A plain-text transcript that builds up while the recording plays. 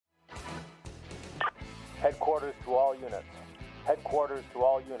Headquarters to all units. Headquarters to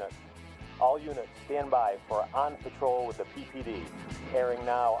all units. All units stand by for On Patrol with the PPD, airing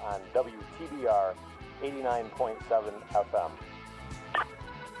now on WTBR 89.7 FM.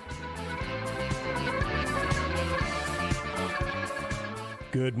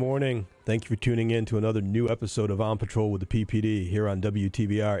 Good morning. Thank you for tuning in to another new episode of On Patrol with the PPD here on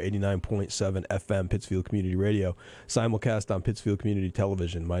WTBR 89.7 FM, Pittsfield Community Radio, simulcast on Pittsfield Community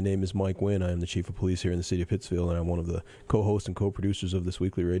Television. My name is Mike Wynn. I am the Chief of Police here in the city of Pittsfield, and I'm one of the co-hosts and co-producers of this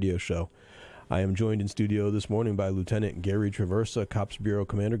weekly radio show. I am joined in studio this morning by Lieutenant Gary Traversa, Cops Bureau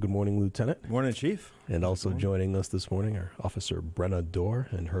Commander. Good morning, Lieutenant. Good morning, Chief. And also joining us this morning are Officer Brenna Dorr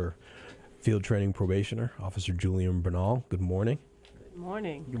and her field training probationer, Officer Julian Bernal. Good morning. Good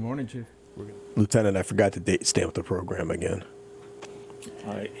morning. Good morning, Chief. Lieutenant, I forgot to date stamp the program again.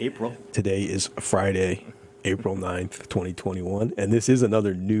 April. Today is Friday, April 9th, 2021, and this is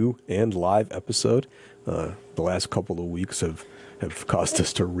another new and live episode. The last couple of weeks have caused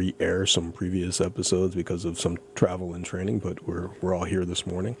us to re-air some previous episodes because of some travel and training, but we're all here this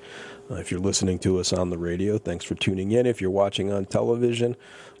morning. If you're listening to us on the radio, thanks for tuning in. If you're watching on television,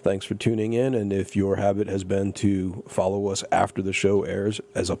 thanks for tuning in. And if your habit has been to follow us after the show airs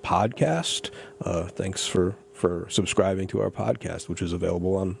as a podcast, thanks for subscribing to our podcast, which is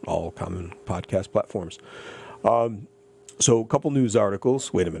available on all common podcast platforms. So a couple news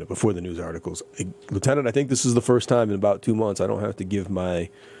articles. Wait a minute, before the news articles. Lieutenant, I think this is the first time in about 2 months I don't have to give I'm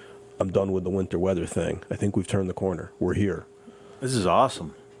done with the winter weather thing. I think we've turned the corner. We're here. This is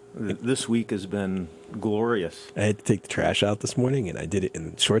awesome. This week has been glorious. I had to take the trash out this morning, and I did it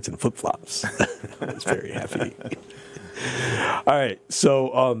in shorts and flip-flops. I was very happy. All right,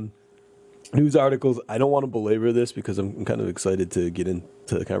 so news articles. I don't want to belabor this because I'm kind of excited to get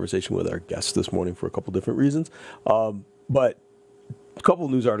into the conversation with our guests this morning for a couple different reasons. But a couple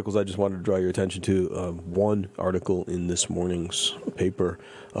of news articles I just wanted to draw your attention to. One article in this morning's paper,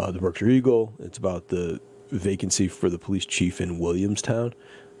 the Berkshire Eagle. It's about the vacancy for the police chief in Williamstown.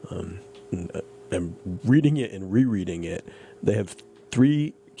 I'm reading it and rereading it. They have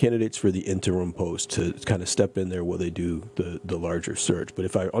 3 candidates for the interim post to kind of step in there while they do the larger search. But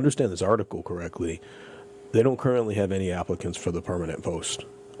if I understand this article correctly, they don't currently have any applicants for the permanent post.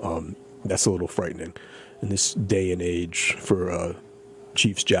 That's a little frightening in this day and age for a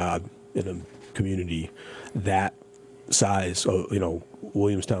chief's job in a community that size.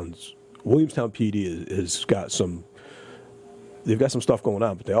 Williamstown PD has got some. They've got some stuff going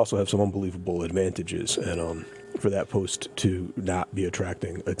on, but they also have some unbelievable advantages. And for that post to not be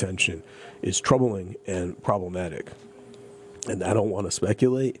attracting attention is troubling and problematic. And I don't want to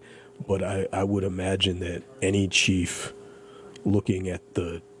speculate, but I would imagine that any chief looking at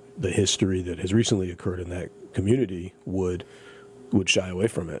the history that has recently occurred in that community would shy away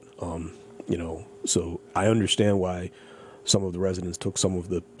from it. So I understand why some of the residents took some of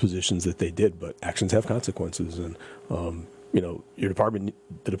the positions that they did, but actions have consequences. And, the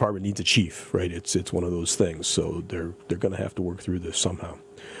department needs a chief, right? It's one of those things. So they're going to have to work through this somehow.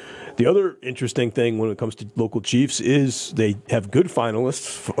 The other interesting thing when it comes to local chiefs is they have good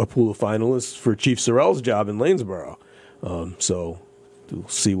finalists, a pool of finalists for Chief Sorrell's job in Lanesboro. So we'll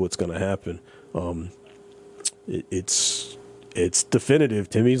see what's going to happen. It's definitive.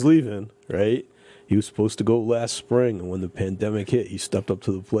 Timmy's leaving, right? He was supposed to go last spring, and when the pandemic hit, he stepped up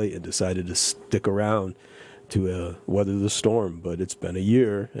to the plate and decided to stick around to weather the storm. But it's been a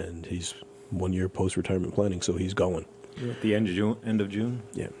year, and he's 1 year post-retirement planning, so he's going. At the end of June?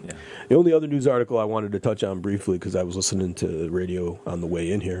 Yeah. The only other news article I wanted to touch on briefly, because I was listening to the radio on the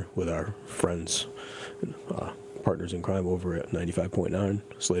way in here with our friends and partners in crime over at 95.9,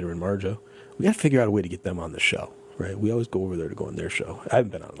 Slater and Marjo. We got to figure out a way to get them on the show, right? We always go over there to go on their show. I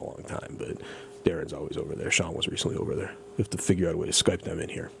haven't been on in a long time, but Darren's always over there. Sean was recently over there. We have to figure out a way to Skype them in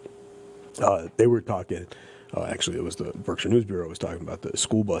here. They were talking... actually, it was the Berkshire News Bureau was talking about the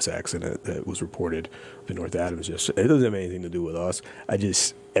school bus accident that was reported in North Adams. It doesn't have anything to do with us.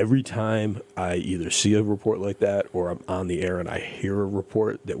 Every time I either see a report like that or I'm on the air and I hear a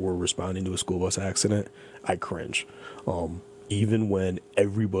report that we're responding to a school bus accident, I cringe. Even when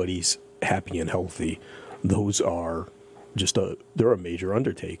everybody's happy and healthy, those are they're a major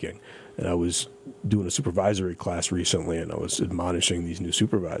undertaking. And I was doing a supervisory class recently, and I was admonishing these new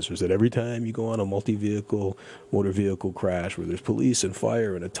supervisors that every time you go on a multi-vehicle, motor vehicle crash where there's police and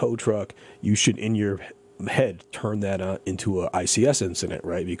fire and a tow truck, you should, in your head, turn that into a ICS incident,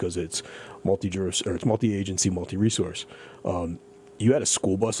 right? Because it's multi-agency, multi-resource. You add a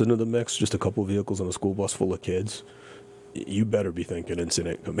school bus into the mix, just a couple of vehicles on a school bus full of kids, you better be thinking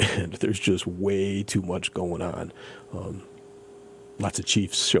incident command. There's just way too much going on. lots of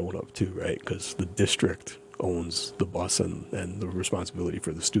chiefs showing up too, right? Because the district owns the bus and the responsibility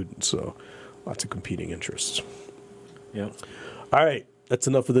for the students. So lots of competing interests. Yeah. All right, that's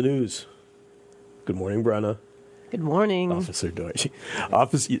enough of the news. Good morning, Brenna. Good morning. Officer Deutsch.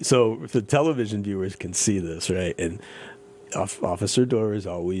 So the television viewers can see this, right? And Officer Dora is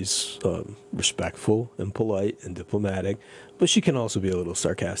always respectful and polite and diplomatic, but she can also be a little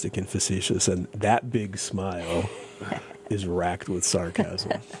sarcastic and facetious, and that big smile is racked with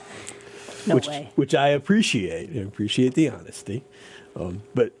sarcasm. No way. Which I appreciate. I appreciate the honesty.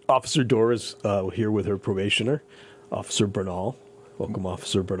 But Officer Dora's here with her probationer, Officer Bernal. Welcome,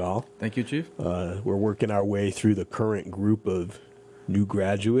 Officer Bernal. Thank you, Chief. We're working our way through the current group of new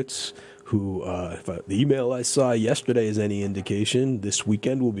graduates who, the email I saw yesterday is any indication, this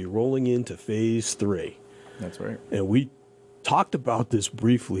weekend will be rolling into Phase 3. That's right. And we talked about this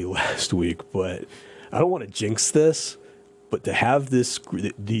briefly last week, but I don't want to jinx this, but to have this,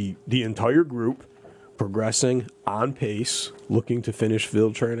 the entire group progressing on pace, looking to finish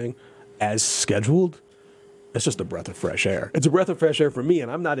field training as scheduled, it's just a breath of fresh air. It's a breath of fresh air for me,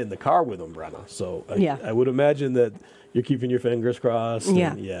 and I'm not in the car with them, Brenna. So I would imagine that you're keeping your fingers crossed.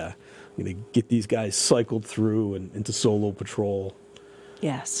 Yeah. And going to get these guys cycled through and into solo patrol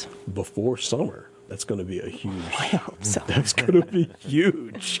Yes. before summer. That's going to be a huge. I hope so. That's going to be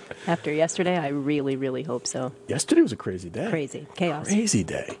huge. After yesterday, I really, really hope so. Yesterday was a crazy day. Crazy. Chaos. Crazy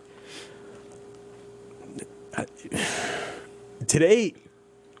day. Today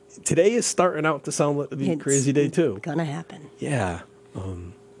is starting out to sound like a crazy day too. Gonna happen. Yeah.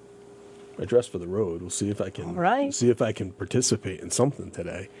 I dressed for the road. We'll see if I can. All right. See if I can participate in something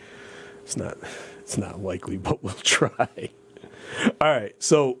today. It's not likely, but we'll try. All right.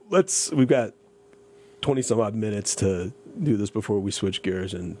 So we've got 20 some odd minutes to do this before we switch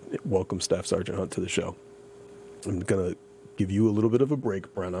gears and welcome Staff Sergeant Hunt to the show. I'm gonna give you a little bit of a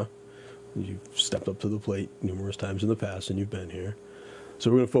break, Brenna. You've stepped up to the plate numerous times in the past, and you've been here.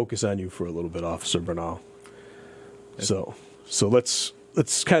 So we're going to focus on you for a little bit, Officer Bernal. So let's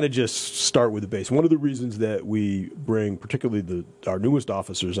kind of just start with the base. One of the reasons that we bring particularly our newest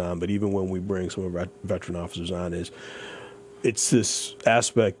officers on, but even when we bring some of our veteran officers on, is it's this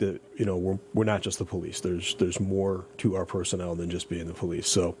aspect that, you know, we're not just the police. There's more to our personnel than just being the police.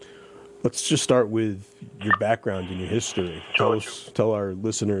 So let's just start with your background and your history. Tell our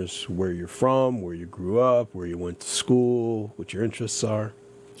listeners where you're from, where you grew up, where you went to school, what your interests are.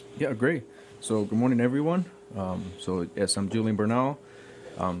 Yeah, great. So good morning, everyone. So yes, I'm Julian Bernal.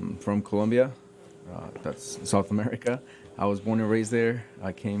 From Colombia. That's South America. I was born and raised there.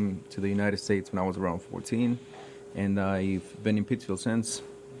 I came to the United States when I was around 14, and I've been in Pittsfield since.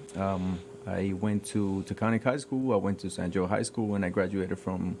 I went to Taconic High School. I went to San Joe High School, and I graduated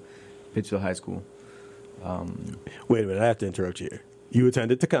from Pittsfield High School. Wait a minute, I have to interrupt you here. You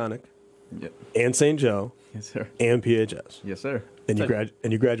attended Taconic, Yep. and St. Joe, Yes, sir. and PHS, Yes, sir. and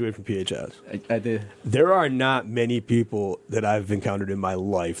you graduated from PHS. I did. There are not many people that I've encountered in my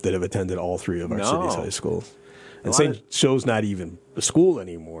life that have attended all three of our No. city's high schools. And lot St. Joe's not even a school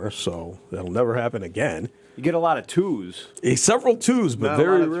anymore, so that'll never happen again. You get a lot of twos. Several twos, but Not a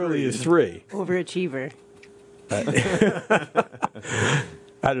very lot of rarely a threes. three. Overachiever.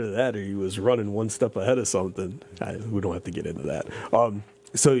 Either that or he was running one step ahead of something. We don't have to get into that.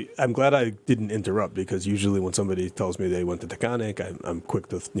 So I'm glad I didn't interrupt, because usually when somebody tells me they went to Taconic, I'm quick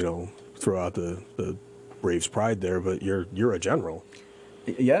to throw out the Braves pride there. But you're a general.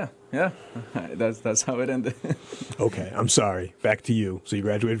 Yeah. That's how it ended. Okay, I'm sorry. Back to you. So you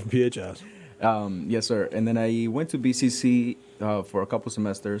graduated from PHS. Yes, sir. And then I went to BCC for a couple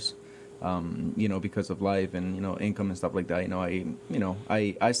semesters, because of life and income and stuff like that.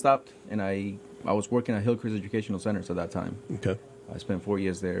 I stopped, and I was working at Hillcrest Educational Centers at that time. Okay. I spent 4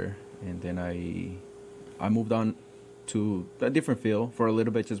 years there, and then I moved on to a different field for a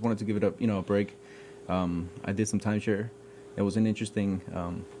little bit. Just wanted to give it a break. I did some timeshare. It was an interesting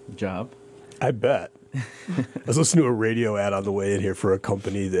job. I bet. I was listening to a radio ad on the way in here for a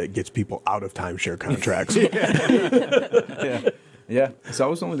company that gets people out of timeshare contracts. Yeah. So I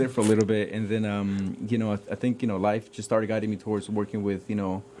was only there for a little bit, and then I think life just started guiding me towards working with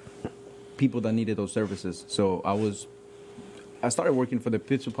people that needed those services. So I started working for the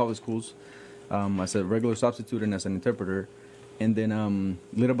Pittsfield Public Schools as a regular substitute and as an interpreter, and then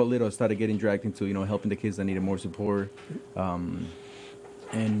little by little I started getting dragged into helping the kids that needed more support, and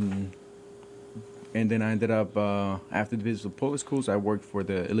then I ended up after the Pittsfield Public Schools, I worked for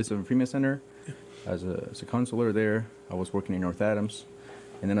the Elizabeth Freeman Center as a counselor there. I was working in North Adams,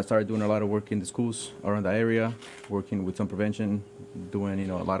 and then I started doing a lot of work in the schools around the area, working with some prevention, doing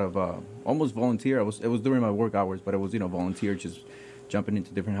a lot of almost volunteer. It was during my work hours, but it was volunteer, just jumping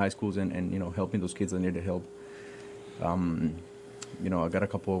into different high schools and helping those kids that needed help. I got a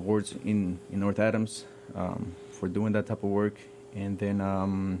couple of awards in North Adams for doing that type of work. And then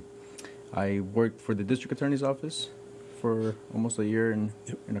I worked for the district attorney's office for almost a year and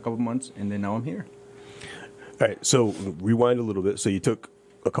a couple of months. And then now I'm here. All right, so rewind a little bit. So you took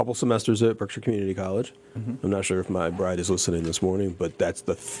a couple semesters at Berkshire Community College. I'm not sure if my bride is listening this morning, but that's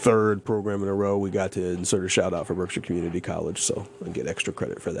the third program in a row we got to insert a shout out for Berkshire Community College, so I get extra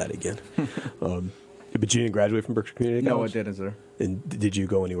credit for that again. But you didn't graduate from Berkshire Community College? No, I didn't, sir. And did you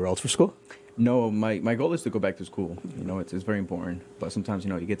go anywhere else for school? No, my goal is to go back to school. It's very important. But sometimes,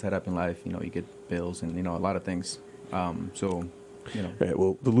 you get tied up in life. You get bills and, a lot of things. All right,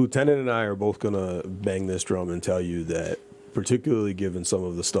 well, the lieutenant and I are both going to bang this drum and tell you that, particularly given some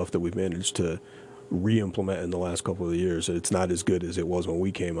of the stuff that we've managed to re-implement in the last couple of years, it's not as good as it was when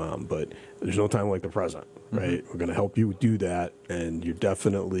we came on, but there's no time like the present, right? We're going to help you do that, and you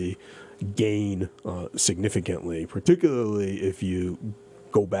definitely gain significantly, particularly if you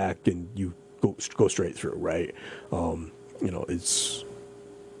go back and you go straight through, right?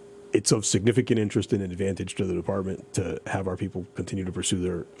 It's of significant interest and advantage to the department to have our people continue to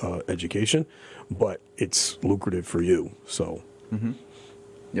pursue their education, but it's lucrative for you. So,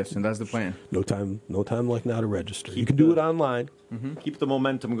 yes, and that's the plan. no time like now to register. You can do it online. Keep the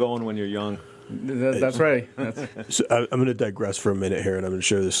momentum going when you're young. That's right. So I'm going to digress for a minute here, and I'm going to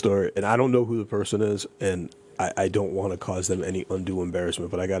share this story. And I don't know who the person is, and I don't want to cause them any undue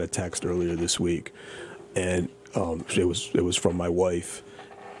embarrassment. But I got a text earlier this week, and it was from my wife.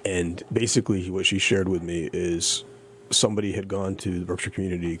 And basically, what she shared with me is somebody had gone to the Berkshire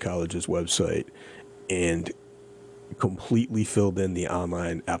Community College's website and completely filled in the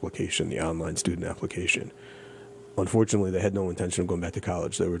online application, the online student application. Unfortunately, they had no intention of going back to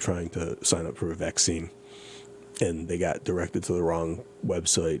college. They were trying to sign up for a vaccine, and they got directed to the wrong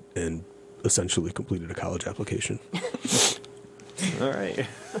website and essentially completed a college application. All right.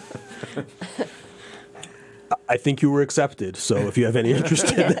 I think you were accepted, so if you have any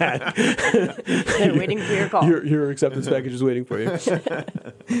interest in that, They're waiting for your call. your acceptance package is waiting for you.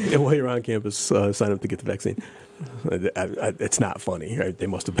 And while you're on campus, sign up to get the vaccine. It's not funny, right? They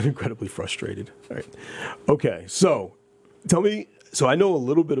must have been incredibly frustrated. All right. Okay, so tell me, so I know a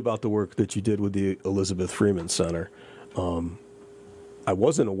little bit about the work that you did with the Elizabeth Freeman Center. I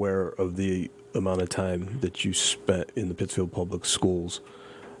wasn't aware of the amount of time that you spent in the Pittsfield Public Schools.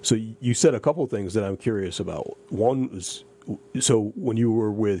 So you said a couple of things that I'm curious about. One was, so when you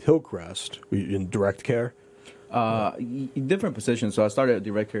were with Hillcrest, were you in direct care? Different positions. So I started at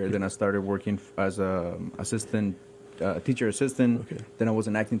direct care, then I started working as a teacher assistant. Okay. Then I was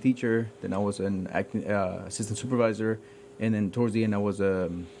an acting teacher. Then I was an acting assistant supervisor, and then towards the end I was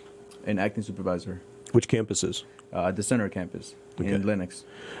an acting supervisor. Which campuses? The center campus in Lenox.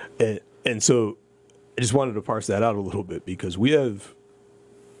 And so I just wanted to parse that out a little bit because we have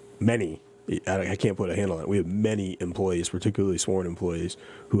many, I can't put a handle on it, we have many employees, particularly sworn employees,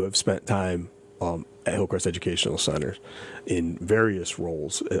 who have spent time at Hillcrest Educational Centers in various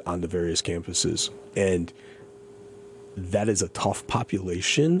roles on the various campuses. And that is a tough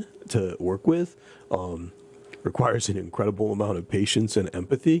population to work with. Requires an incredible amount of patience and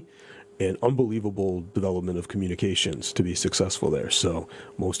empathy and unbelievable development of communications to be successful there. So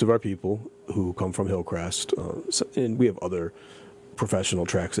most of our people who come from Hillcrest, and we have other professional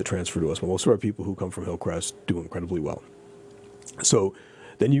tracks that transfer to us, but most of our people who come from Hillcrest do incredibly well. So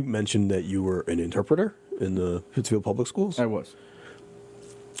then you mentioned that you were an interpreter in the Pittsfield Public Schools. I was.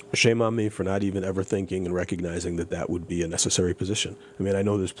 Shame on me for not even ever thinking and recognizing that that would be a necessary position. I mean, I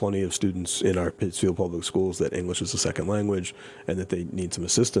know there's plenty of students in our Pittsfield Public Schools that English is a second language and that they need some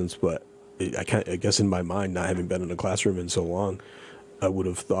assistance, but I guess in my mind, not having been in a classroom in so long, I would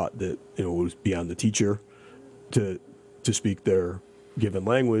have thought that it was beyond the teacher to speak their given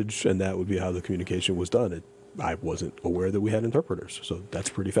language, and that would be how the communication was done. I wasn't aware that we had interpreters, so that's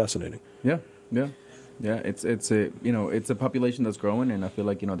pretty fascinating. Yeah. It's a population that's growing, and I feel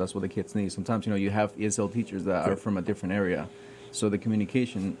like that's what the kids need. Sometimes you have ESL teachers that are from a different area, so the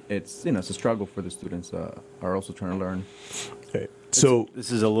communication it's a struggle for the students that are also trying to learn. Okay. So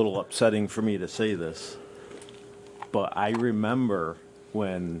This is a little upsetting for me to say this, but I remember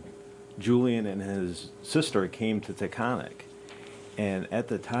when Julian and his sister came to Taconic, and at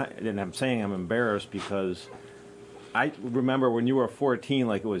the time, and I'm saying I'm embarrassed because I remember when you were 14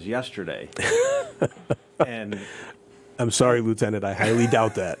 like it was yesterday. And I'm sorry, Lieutenant, I highly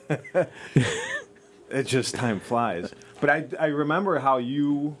doubt that. it's just time flies. But I remember how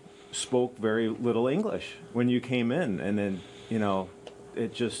you spoke very little English when you came in, and then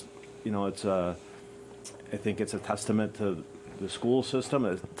it just it's I think it's a testament to the school system,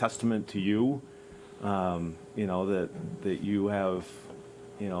 a testament to you, you know, that you have,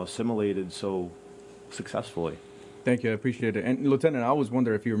 you know, assimilated so successfully. Thank you, I appreciate it. And Lieutenant, I always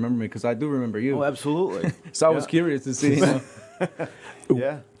wonder if you remember me, because I do remember you. Oh, absolutely. So I was curious to see. You know.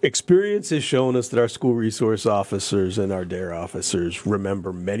 Yeah. Experience has shown us that our school resource officers and our DARE officers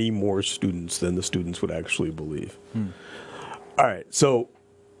remember many more students than the students would actually believe. All right, so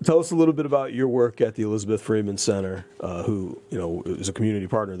tell us a little bit about your work at the Elizabeth Freeman Center, who, you know, is a community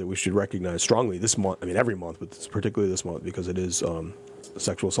partner that we should recognize strongly this month. I mean, every month, but particularly this month because it is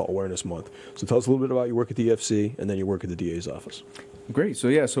Sexual Assault Awareness Month. So tell us a little bit about your work at the EFC and then your work at the DA's office. Great. So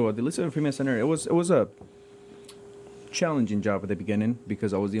yeah, so at the Elizabeth Freeman Center, it was a challenging job at the beginning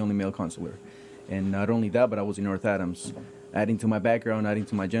because I was the only male counselor, and not only that, but I was in North Adams. Adding to my background, adding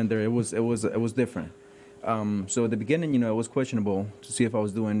to my gender, it was different. So at the beginning, you know, it was questionable to see if I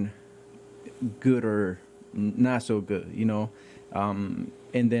was doing good or not so good, you know. And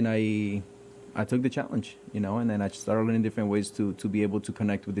then I took the challenge, you know, and then I started learning different ways to be able to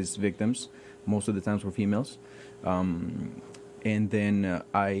connect with these victims. Most of the times were females. And then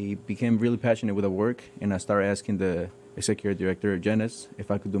I became really passionate with the work, and I started asking the executive director, Janice,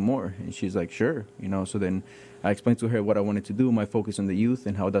 if I could do more. And she's like, sure, you know. So then I explained to her what I wanted to do, my focus on the youth,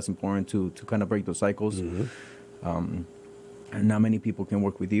 and how that's important to kind of break those cycles. And not many people can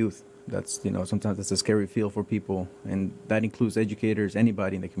work with youth. That's, you know, sometimes that's a scary feel for people, and that includes educators,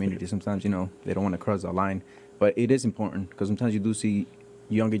 anybody in the community. Sometimes, you know, they don't want to cross that line, but it is important because sometimes you do see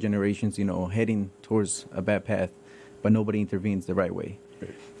younger generations, you know, heading towards a bad path, but nobody intervenes the right way.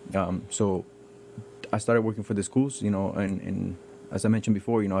 So I started working for the schools, you know, and as I mentioned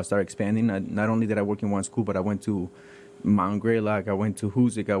before, you know, I started expanding. Not only did I work in one school, but I went to Mount Greylock, I went to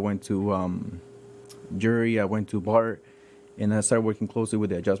Hoosick, I went to Jury, I went to Bart, and I started working closely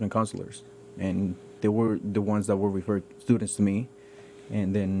with the adjustment counselors. And they were the ones that would refer students to me.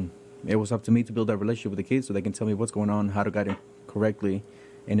 And then it was up to me to build that relationship with the kids so they can tell me what's going on, how to guide them correctly.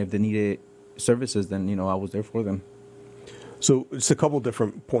 And if they needed services, then, you know, I was there for them. So it's a couple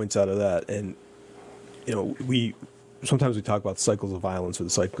different points out of that. And, you know, sometimes we talk about cycles of violence or the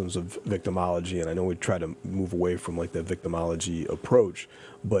cycles of victimology, and I know we try to move away from like the victimology approach,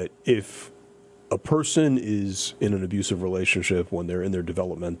 but if a person is in an abusive relationship when they're in their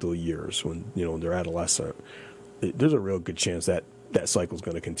developmental years, when, you know, they're adolescent, there's a real good chance that that cycle is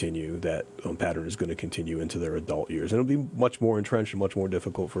going to continue, that pattern is going to continue into their adult years. And it'll be much more entrenched and much more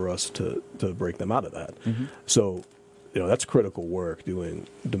difficult for us to break them out of that. So, you know, that's critical work, doing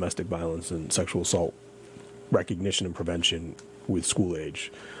domestic violence and sexual assault recognition and prevention with school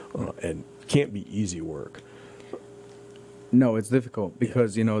age, and can't be easy work. No, it's difficult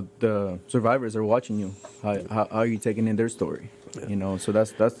because, you know, the survivors are watching you. How are you taking in their story? You know, so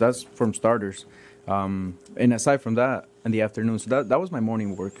that's from starters. And aside from that, in the afternoons, so that was my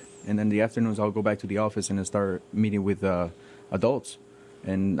morning work. And then the afternoons, I'll go back to the office and start meeting with adults.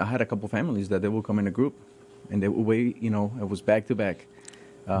 And I had a couple families that they will come in a group, and they would wait, you know, it was back to back.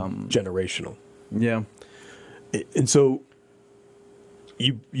 Generational. Yeah. And so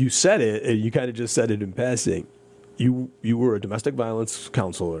you said it, and you kind of just said it in passing. You were a domestic violence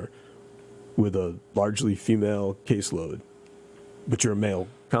counselor with a largely female caseload, but you're a male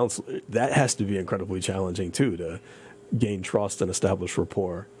counselor. That has to be incredibly challenging too, to gain trust and establish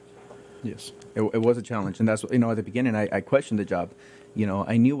rapport. Yes, it was a challenge, and that's, you know, at the beginning I questioned the job. You know,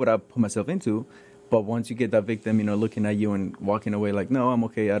 I knew what I put myself into, but once you get that victim, you know, looking at you and walking away like, no, I'm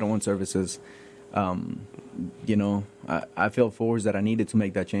okay, I don't want services. You know, I felt forced that I needed to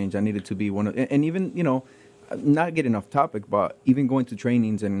make that change. I needed to be one of, and even, you know, not getting off topic, but even going to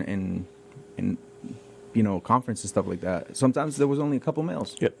trainings and you know, conferences, stuff like that. Sometimes there was only a couple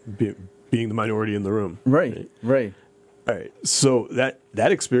males. Yeah, being the minority in the room. Right. All right. So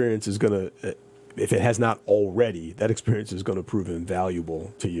that experience is going to, if it has not already, that experience is going to prove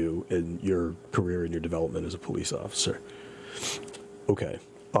invaluable to you in your career and your development as a police officer. Okay.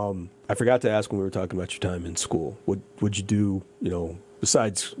 I forgot to ask when we were talking about your time in school. What'd you do, you know,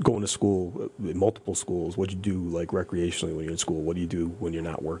 besides going to school, in multiple schools, what'd you do like recreationally when you're in school? What do you do when you're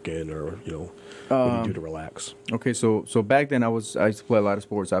not working, or, you know, what do you do to relax? Okay, so back then I used to play a lot of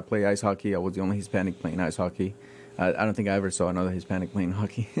sports. I played ice hockey. I was the only Hispanic playing ice hockey. I don't think I ever saw another Hispanic playing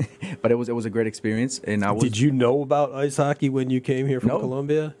hockey, but it was a great experience. And Did you know about ice hockey when you came here from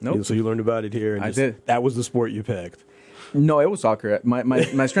Colombia? No. So you learned about it here. And I did. That was the sport you picked. No, it was soccer.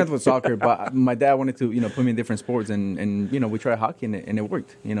 My strength was soccer, but my dad wanted to, you know, put me in different sports, and you know, we tried hockey and it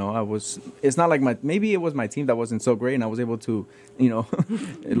worked. You know, it's not like maybe it was my team that wasn't so great, and I was able to, you know,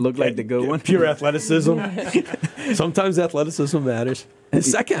 it looked like the good one. Pure athleticism. Sometimes athleticism matters. The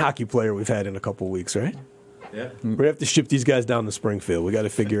second hockey player we've had in a couple of weeks, right? Yeah. We're gonna have to ship these guys down to Springfield. We got to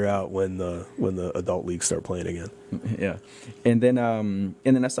figure out when the adult leagues start playing again. Yeah, and then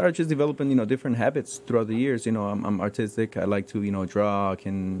I started just developing, different habits throughout the years. I'm artistic. I like to, draw.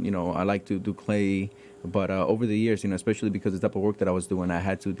 I like to do clay. But over the years, especially because of the type of work that I was doing, I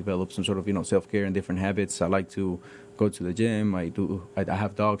had to develop some sort of, self-care and different habits. I like to go to the gym. I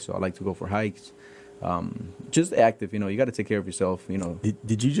have dogs, so I like to go for hikes. Just active, you got to take care of yourself,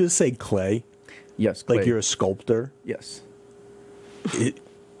 Did you just say clay? Yes, Like clay. you're a sculptor? Yes.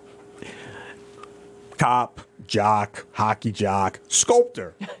 Cop, jock, hockey jock,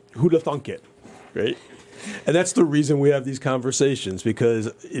 sculptor. Who'd have thunk it, right? And that's the reason we have these conversations,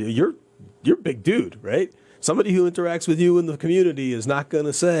 because you're a big dude, right? Somebody who interacts with you in the community is not going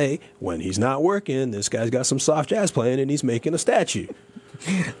to say, when he's not working, this guy's got some soft jazz playing and he's making a statue.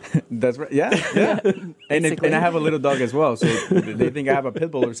 That's right. Yeah. and I have a little dog as well, so they think I have a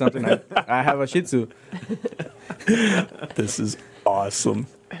pit bull or something. I have a Shih Tzu. This is awesome.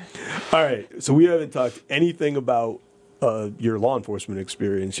 All right, so we haven't talked anything about your law enforcement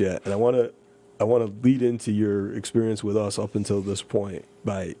experience yet, and I want to lead into your experience with us up until this point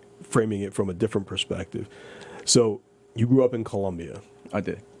by framing it from a different perspective. So you grew up in Colombia. I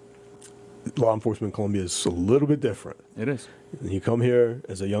did. Law enforcement in Colombia is a little bit different. It is. And you come here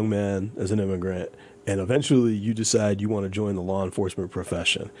as a young man, as an immigrant, and eventually you decide you want to join the law enforcement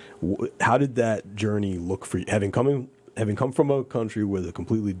profession. How did that journey look for you? Having come from a country with a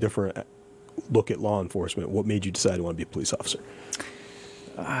completely different look at law enforcement, what made you decide to want to be a police officer?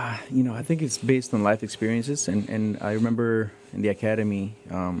 I think it's based on life experiences. And I remember in the academy,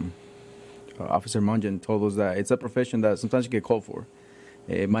 Officer Munjan told us that it's a profession that sometimes you get called for.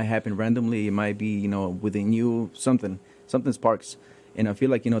 It might happen randomly. It might be, within you, something sparks. And I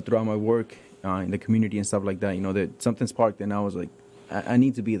feel like, throughout my work in the community and stuff like that, that something sparked, and I was like, I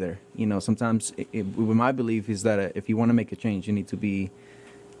need to be there. Sometimes my belief is that if you want to make a change, you need to be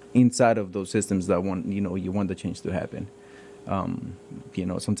inside of those systems that you want the change to happen.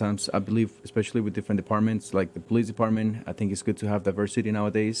 Sometimes I believe, especially with different departments, like the police department, I think it's good to have diversity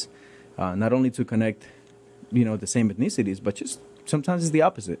nowadays, not only to connect, the same ethnicities, but just sometimes it's the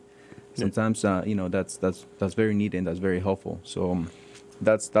opposite. Sometimes, that's very needed and that's very helpful. So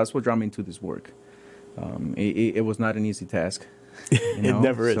that's what drew me into this work. It was not an easy task. It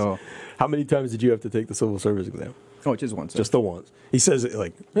never is. So, how many times did you have to take the civil service exam? Oh, just once. Just the once. He says it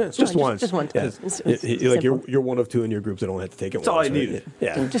like, it's just once. Just one time. Yeah. Like you're one of two in your groups that don't have to take it. That's all I needed.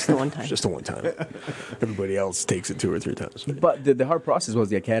 Yeah, Just the one time. Just the one time. Everybody else takes it 2 or 3 times. But the hard process was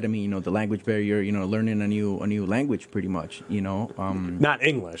the academy. The language barrier. Learning a new language, pretty much. Not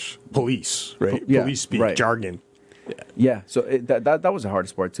English. Police, right? Yeah, Police speak right. jargon. Yeah. So that was the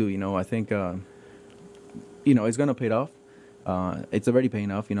hardest part too. I think it's gonna pay off. It's already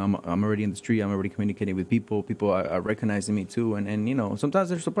paying off. I'm already in the street. I'm already communicating with people. People are recognizing me too. And sometimes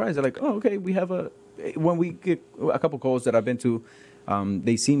they're surprised. They're like, oh, okay, when we get a couple calls that I've been to,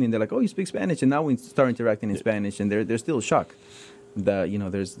 they see me and they're like, oh, you speak Spanish. And now we start interacting in Spanish, and they're still shocked that,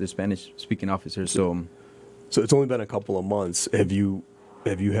 there's Spanish speaking officers. So it's only been a couple of months. Have you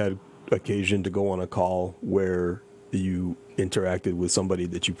had occasion to go on a call where you interacted with somebody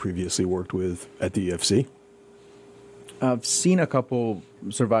that you previously worked with at the EFC? I've seen a couple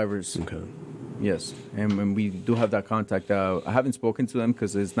survivors. Okay. Yes, and when we do have that contact, I haven't spoken to them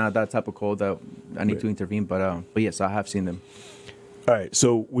because it's not that type of call that I need to intervene. But yes, I have seen them. All right.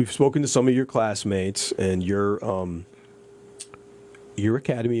 So we've spoken to some of your classmates, and your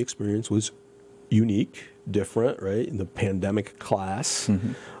academy experience was unique, different, right? In the pandemic class.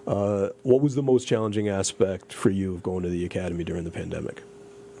 Mm-hmm. What was the most challenging aspect for you of going to the academy during the pandemic?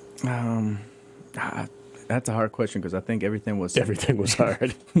 That's a hard question because I think everything was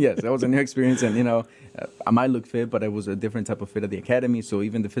hard. Yes, that was a new experience, and I might look fit, but it was a different type of fit at the academy. So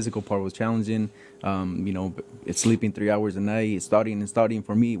even the physical part was challenging. It's sleeping 3 hours a night, studying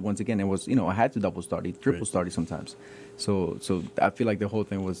for me. Once again, it was I had to double study, triple study sometimes. So I feel like the whole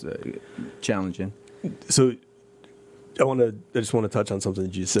thing was challenging. So I just want to touch on something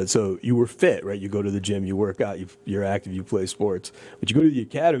that you said. So you were fit, right? You go to the gym, you work out, you're active, you play sports, but you go to the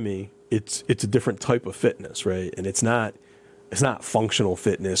academy. It's a different type of fitness, right? And it's not functional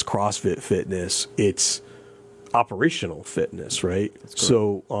fitness, CrossFit fitness. It's operational fitness, right?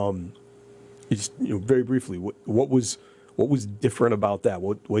 So, just very briefly, what was different about that?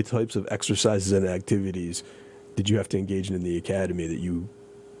 What types of exercises and activities did you have to engage in the academy that you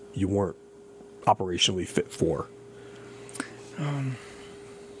weren't operationally fit for?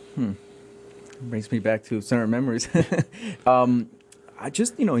 Brings me back to certain memories. I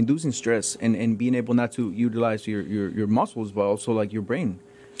just, inducing stress and being able not to utilize your muscles, but also like your brain.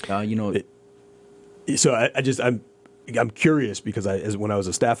 So I'm curious because when I was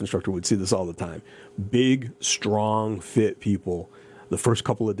a staff instructor, would see this all the time. Big, strong, fit people. The first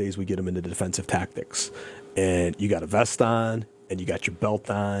couple of days we get them into defensive tactics, and you got a vest on, and you got your belt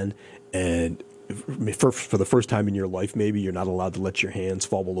on, and for the first time in your life, maybe you're not allowed to let your hands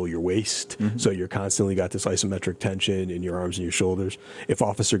fall below your waist. Mm-hmm. So you're constantly got this isometric tension in your arms and your shoulders. If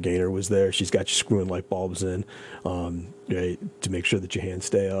Officer Gaynor was there, she's got you screwing light bulbs in, right, to make sure that your hands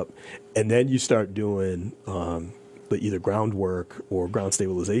stay up. And then you start doing either groundwork or ground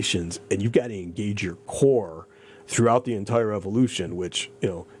stabilizations, and you've got to engage your core throughout the entire evolution, which,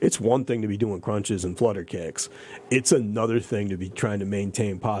 it's one thing to be doing crunches and flutter kicks. It's another thing to be trying to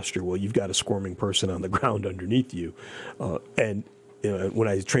maintain posture. Well, you've got a squirming person on the ground underneath you. And when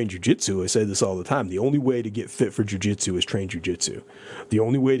I train jiu-jitsu, I say this all the time. The only way to get fit for jiu-jitsu is train jiu-jitsu. The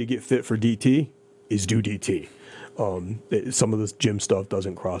only way to get fit for DT is do DT. Some of this gym stuff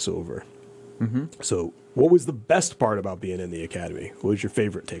doesn't cross over. Mm-hmm. So what was the best part about being in the academy? What was your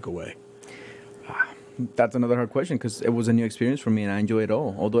favorite takeaway? That's another hard question because it was a new experience for me and I enjoy it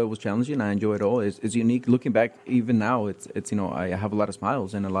all. Although it was challenging, I enjoy it all. It's unique. Looking back, even now, it's I have a lot of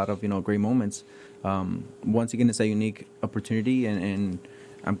smiles and a lot of great moments. Once again, it's a unique opportunity, and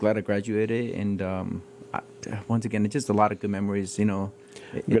I'm glad I graduated. And once again, it's just a lot of good memories. You're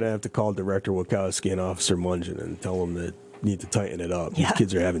gonna have to call Director Wachowski and Officer Mungin and tell them that need to tighten it up. Yeah. These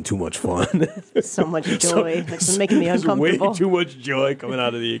kids are having too much fun. So much joy. It's making me uncomfortable. Way too much joy coming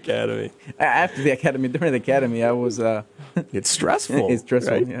out of the academy. After the academy, during the academy, I was... it's stressful. It's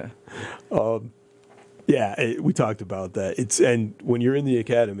stressful, right? Yeah. We talked about that. And when you're in the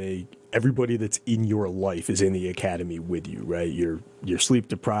academy, everybody that's in your life is in the academy with you, right? You're sleep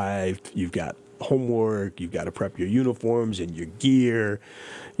deprived. You've got homework. You've got to prep your uniforms and your gear.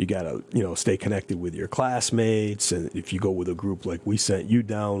 You got to, stay connected with your classmates. And if you go with a group like we sent you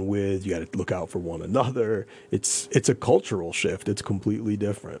down with, you got to look out for one another. It's a cultural shift. It's completely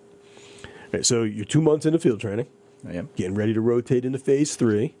different. Right, so you're 2 months into field training. I am. Getting ready to rotate into phase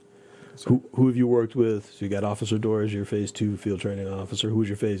 3. So, who have you worked with? So you got Officer Doors, your phase 2 field training officer. Who's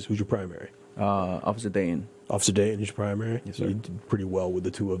your primary? Officer Dayton. Officer Dayton is your primary? Yes, sir. You did pretty well with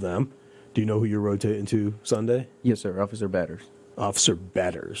the two of them. Do you know who you're rotating to Sunday? Yes, sir. Officer Batters. Officer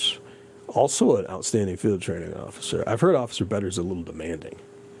Betters, also an outstanding field training officer. I've heard Officer Betters a little demanding.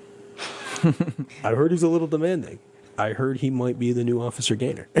 I've heard he's a little demanding. I heard he might be the new Officer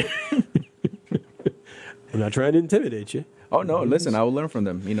Gaynor. I'm not trying to intimidate you. Oh, no, listen, I will learn from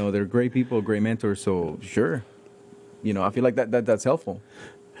them. They're great people, great mentors, so sure. I feel like that's helpful.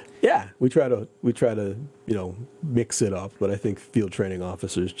 Yeah, we try to mix it up, but I think field training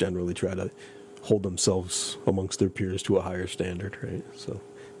officers generally try to hold themselves amongst their peers to a higher standard, right? So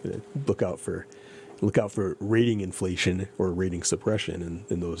look out for rating inflation or rating suppression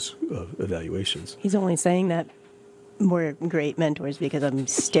in those evaluations. He's only saying that we're great mentors because I'm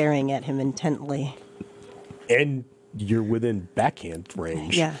staring at him intently. And you're within backhand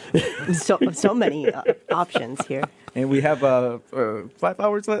range. Yeah, so many options here. And we have 5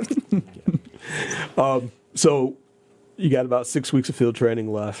 hours left. So you got about 6 weeks of field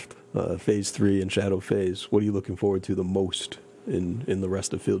training left. Phase 3 and shadow phase. What are you looking forward to the most in the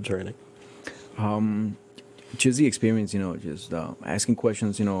rest of field training? Just the experience, just asking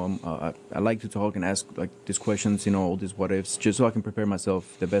questions. I like to talk and ask these questions, all these what ifs, just so I can prepare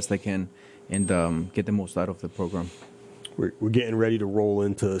myself the best I can and get the most out of the program. We're getting ready to roll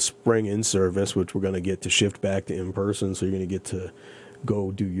into spring in service, which we're going to get to shift back to in person. So you're going to get to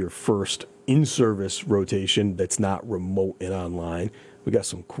go do your first in service rotation that's not remote and online. We got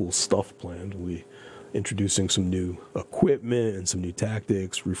some cool stuff planned. We introducing some new equipment and some new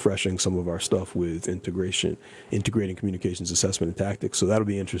tactics, refreshing some of our stuff with integrating communications assessment and tactics. So that'll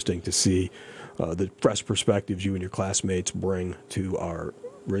be interesting to see the fresh perspectives you and your classmates bring to our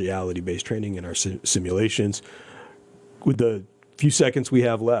reality-based training and our simulations. With the few seconds we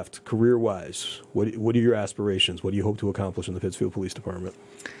have left, career-wise, what are your aspirations? What do you hope to accomplish in the Pittsfield Police Department?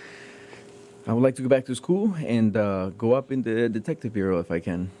 I would like to go back to school and go up in the detective bureau if I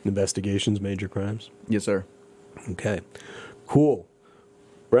can. Investigations, major crimes? Yes, sir. Okay. Cool.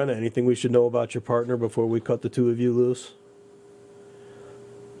 Brenna, anything we should know about your partner before we cut the two of you loose?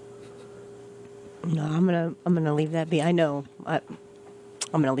 No, I'm gonna leave that be. I know.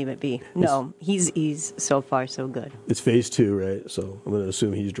 I'm gonna leave it be. No, he's so far so good. It's phase 2, right? So I'm gonna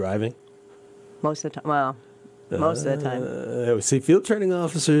assume he's driving. Most of the time. Well, most of the time. See, field training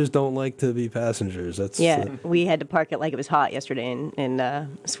officers don't like to be passengers. We had to park it like it was hot yesterday and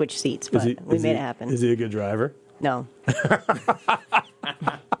switch seats, but we made it happen. Is he a good driver? No.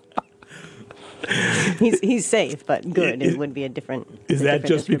 He's safe, but good. Is- It would be a different. Is a that different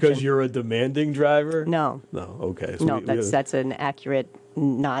just because description. you're a demanding driver? No. No. Okay. So No, we have- that's an accurate,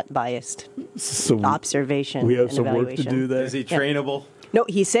 not biased so observation. we have and some work to evaluation. do there. Is he trainable? No,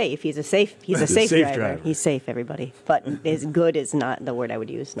 he's safe. He's a safe safe driver. driver. He's safe, everybody. But is good is not the word I would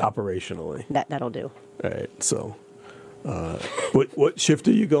use. No. Operationally. That'll do. All right. So, what shift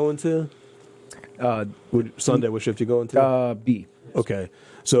are you going to? Sunday, what shift you going to? B. Okay.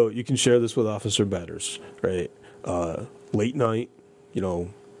 So you can share this with Officer Betters, right? Late night,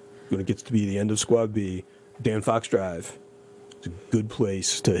 when it gets to be the end of Squad B, Dan Fox Drive. It's a good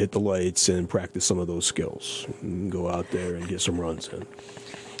place to hit the lights and practice some of those skills. And go out there and get some runs in.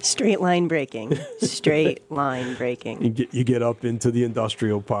 Straight line braking. Straight line braking. You get up into the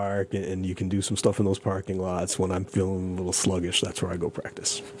industrial park and you can do some stuff in those parking lots. When I'm feeling a little sluggish, that's where I go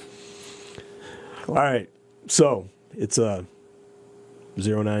practice. Cool. All right. So it's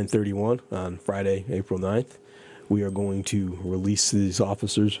 09:31 on Friday, April 9th. We are going to release these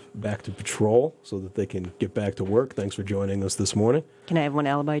officers back to patrol so that they can get back to work. Thanks for joining us this morning. Can I have one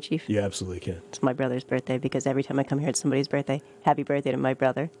alibi, Chief? You absolutely can. It's my brother's birthday because every time I come here, it's somebody's birthday. Happy birthday to my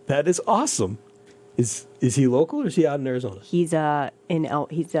brother. That is awesome. Is he local or is he out in Arizona? He's in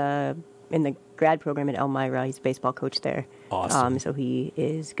the grad program at Elmira. He's a baseball coach there. Awesome. So he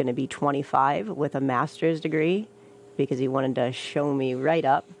is going to be 25 with a master's degree because he wanted to show me right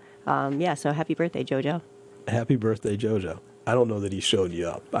up. So happy birthday, JoJo. Happy birthday, JoJo. I don't know that he showed you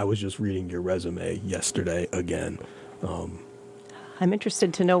up. I was just reading your resume yesterday again. I'm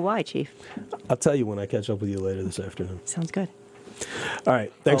interested to know why, Chief. I'll tell you when I catch up with you later this afternoon. Sounds good. All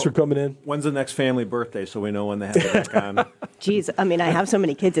right. Thanks for coming in. When's the next family birthday so we know when they have it back on? Geez, I mean, I have so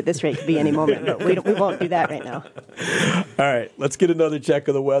many kids at this rate, could be any moment, but we won't do that right now. All right. Let's get another check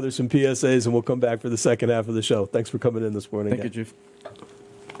of the weather, some PSAs, and we'll come back for the second half of the show. Thanks for coming in this morning. Thank you, Chief.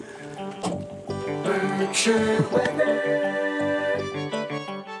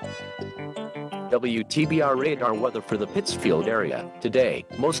 WTBR radar weather for the Pittsfield area. Today,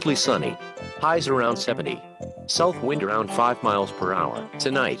 mostly sunny. Highs around 70. South wind around 5 miles per hour.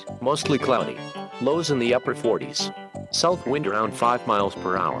 Tonight, mostly cloudy. Lows in the upper 40s. South wind around 5 miles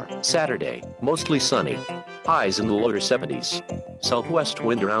per hour. Saturday, mostly sunny. Highs in the lower 70s. Southwest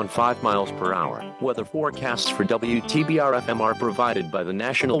wind around 5 miles per hour. Weather forecasts for WTBR FM are provided by the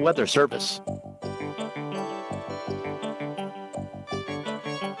National Weather Service.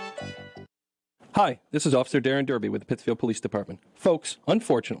 Hi, this is Officer Darren Derby with the Pittsfield Police Department. Folks,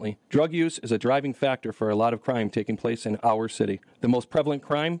 unfortunately, drug use is a driving factor for a lot of crime taking place in our city. The most prevalent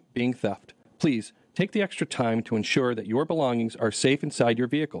crime being theft. Please, take the extra time to ensure that your belongings are safe inside your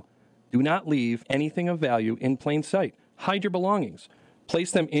vehicle. Do not leave anything of value in plain sight. Hide your belongings.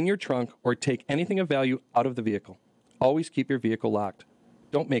 Place them in your trunk or take anything of value out of the vehicle. Always keep your vehicle locked.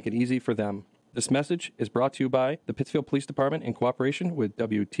 Don't make it easy for them. This message is brought to you by the Pittsfield Police Department in cooperation with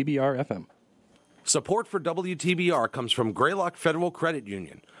WTBR FM. Support for WTBR comes from Greylock Federal Credit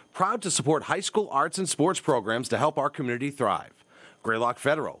Union, proud to support high school arts and sports programs to help our community thrive. Greylock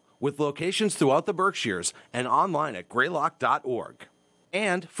Federal, with locations throughout the Berkshires and online at greylock.org.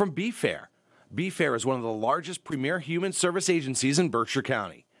 And from BeFair. BeFair is one of the largest premier human service agencies in Berkshire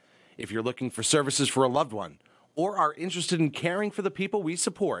County. If you're looking for services for a loved one or are interested in caring for the people we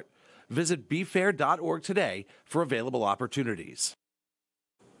support, visit befair.org today for available opportunities.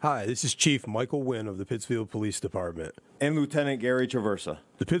 Hi, this is Chief Michael Wynn of the Pittsfield Police Department. And Lieutenant Gary Traversa.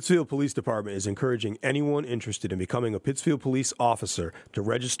 The Pittsfield Police Department is encouraging anyone interested in becoming a Pittsfield police officer to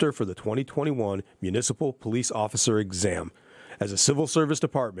register for the 2021 Municipal Police Officer Exam. As a civil service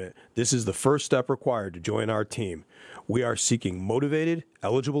department, this is the first step required to join our team. We are seeking motivated,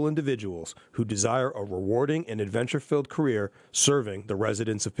 eligible individuals who desire a rewarding and adventure-filled career serving the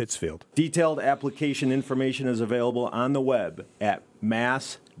residents of Pittsfield. Detailed application information is available on the web at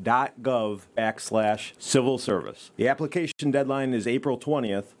mass.gov/civil service. The application deadline is April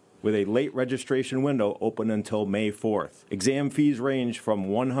 20th, with a late registration window open until May 4th. Exam fees range from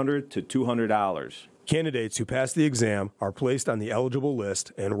 $100 to $200. Candidates who pass the exam are placed on the eligible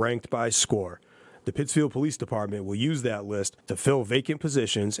list and ranked by score. The Pittsfield Police Department will use that list to fill vacant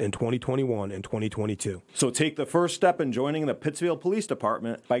positions in 2021 and 2022. So take the first step in joining the Pittsfield Police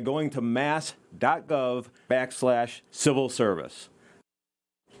Department by going to mass.gov/civil service.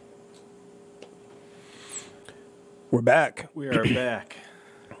 We're back. We are back.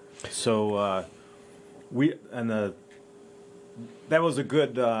 So that was a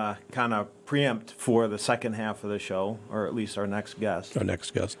good kind of preempt for the second half of the show, or at least our next guest. Our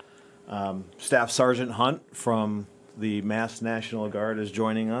next guest. Staff Sergeant Hunt from the Mass National Guard is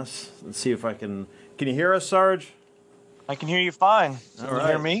joining us. Let's see if I can you hear us, Sarge? I can hear you fine. Can you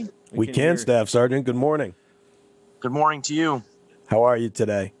hear me? We can, Staff Sergeant. Good morning. Good morning to you. How are you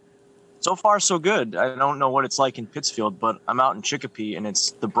today? So far, so good. I don't know what it's like in Pittsfield, but I'm out in Chicopee, and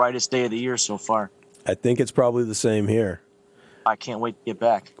it's the brightest day of the year so far. I think it's probably the same here. I can't wait to get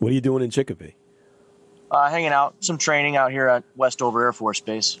back. What are you doing in Chicopee? Hanging out, some training out here at Westover Air Force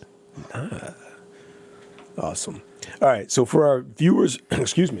Base. Awesome. All right, so for our viewers,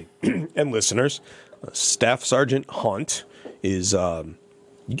 excuse me, and listeners, Staff Sergeant Hunt is, you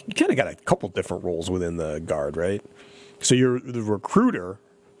kind of got a couple different roles within the Guard, right? So you're the recruiter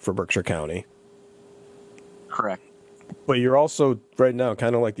for Berkshire County. Correct. But you're also, right now,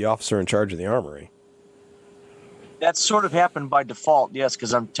 kind of like the officer in charge of the Armory. That's sort of happened by default, yes,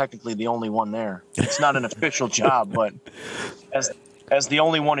 because I'm technically the only one there. It's not an official job, but as the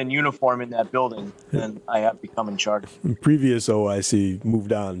only one in uniform in that building, then I have become in charge. Previous OIC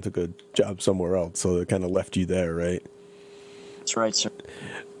moved on and took a job somewhere else, so it kind of left you there, right? That's right, sir.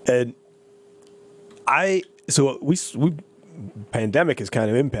 And we pandemic has kind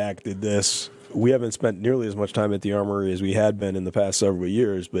of impacted this. We haven't spent nearly as much time at the Armory as we had been in the past several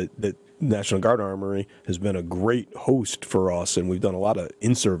years, but the National Guard Armory has been a great host for us, and we've done a lot of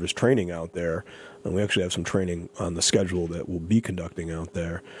in-service training out there. And we actually have some training on the schedule that we'll be conducting out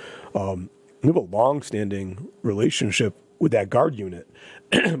there. We have a long-standing relationship with that Guard unit,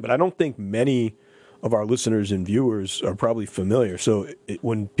 but I don't think many of our listeners and viewers are probably familiar. So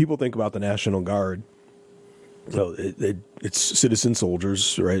when people think about the National Guard, well, it's citizen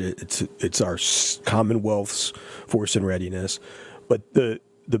soldiers, right? It's our Commonwealth's force in readiness, but the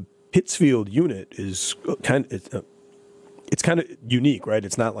Pittsfield unit is it's kind of unique, right?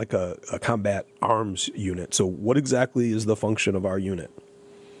 It's not like a combat arms unit. So what exactly is the function of our unit?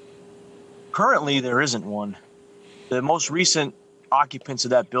 Currently, there isn't one. The most recent occupants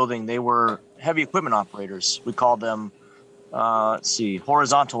of that building, they were heavy equipment operators. We called them,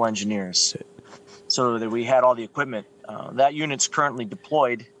 horizontal engineers. So that we had all the equipment. That unit's currently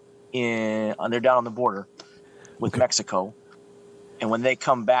deployed they're down on the border with Mexico. And when they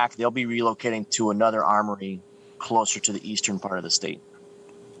come back, they'll be relocating to another armory closer to the eastern part of the state.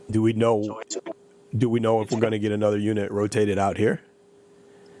 Do we know if we're going to get another unit rotated out here?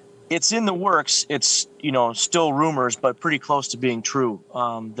 It's in the works. It's, still rumors, but pretty close to being true,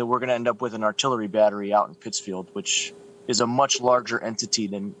 that we're going to end up with an artillery battery out in Pittsfield, which is a much larger entity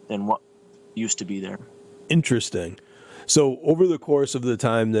than what used to be there. Interesting. So over the course of the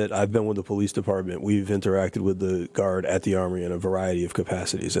time that I've been with the police department, we've interacted with the Guard at the Armory in a variety of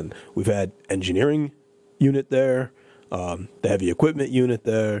capacities. And we've had engineering unit there, the heavy equipment unit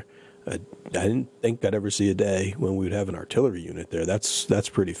there. I didn't think I'd ever see a day when we would have an artillery unit there. That's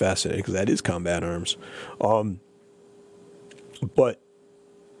pretty fascinating because that is combat arms. But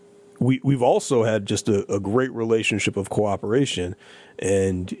we've also had just a great relationship of cooperation,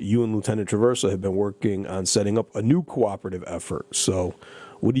 and you and Lieutenant Traversa have been working on setting up a new cooperative effort. So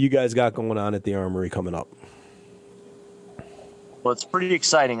what do you guys got going on at the Armory coming up? Well, it's pretty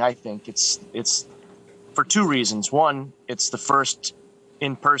exciting, I think. It's for two reasons. One, it's the first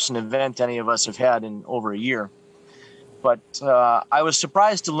in-person event any of us have had in over a year. But I was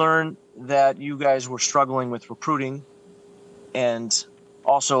surprised to learn that you guys were struggling with recruiting, and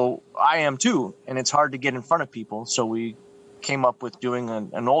also I am too, and it's hard to get in front of people. So we came up with doing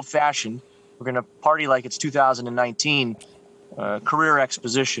an old-fashioned, we're going to party like it's 2019, career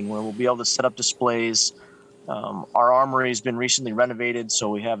exposition where we'll be able to set up displays. Our armory has been recently renovated, so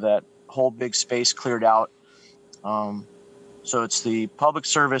we have that whole big space cleared out. So it's the Public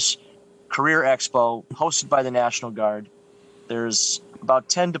Service Career Expo hosted by the National Guard. There's about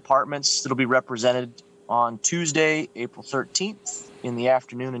 10 departments that'll be represented on Tuesday, April 13th in the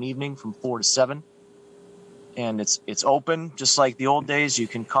afternoon and evening from 4 to 7. And it's open, just like the old days. You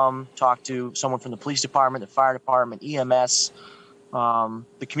can come talk to someone from the police department, the fire department, EMS.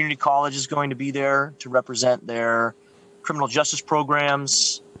 The community college is going to be there to represent their criminal justice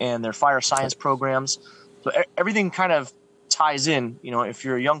programs and their fire science programs. So everything kind of ties in. If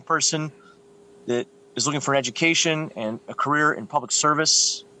you're a young person that is looking for an education and a career in public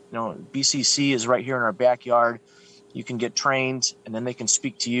service, BCC is right here in our backyard. You can get trained, and then they can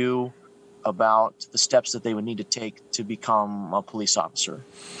speak to you about the steps that they would need to take to become a police officer.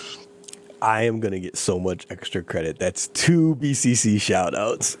 I am going to get so much extra credit. That's 2 BCC shout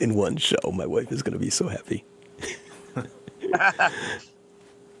outs in one show. My wife is going to be so happy.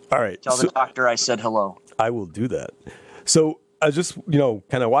 All right. Tell the doctor I said hello. I will do that. So I was just,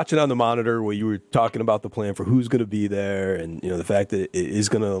 kind of watching on the monitor where you were talking about the plan for who's going to be there and, the fact that it is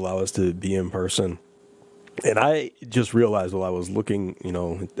going to allow us to be in person. And I just realized while I was looking,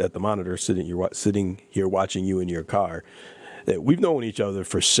 at the monitor, sitting here watching you in your car, that we've known each other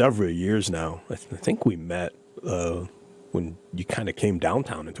for several years now. I think we met when you kind of came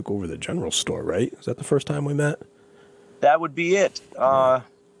downtown and took over the general store, right? Is that the first time we met? That would be it. I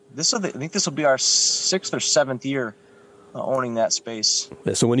think this will be our 6th or 7th year owning that space.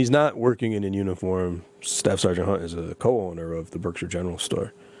 Yeah, so when he's not working in uniform, Staff Sergeant Hunt is a co-owner of the Berkshire General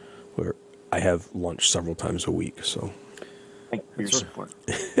Store, where I have lunch several times a week. So Thank you for your support.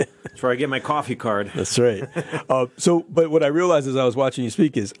 That's where I get my coffee card. that's right. But what I realized as I was watching you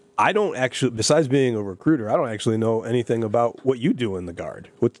speak is I don't actually, besides being a recruiter, I don't actually know anything about what you do in the Guard.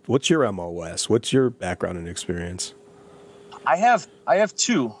 What's your MOS? What's your background and experience? I have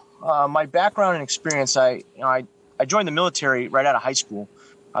two. My background and experience, I joined the military right out of high school.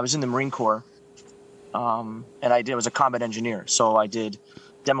 I was in the Marine Corps, and I was a combat engineer. So I did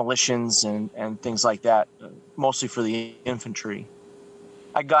demolitions and things like that, mostly for the infantry.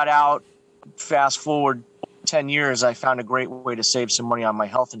 I got out, fast forward 10 years, I found a great way to save some money on my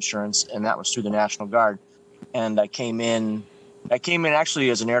health insurance, and that was through the National Guard. And I came in actually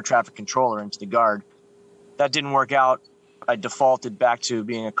as an air traffic controller into the Guard. That didn't work out. I defaulted back to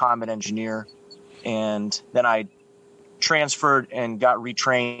being a combat engineer, and then I transferred and got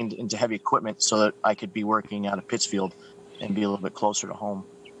retrained into heavy equipment so that I could be working out of Pittsfield and be a little bit closer to home.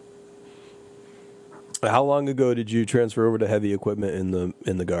 How long ago did you transfer over to heavy equipment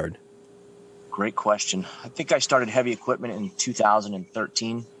in the Guard? Great question. I think I started heavy equipment in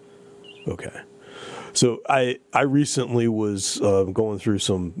 2013. Okay. So I recently was going through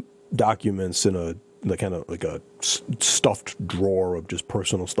some documents in a kind of like a stuffed drawer of just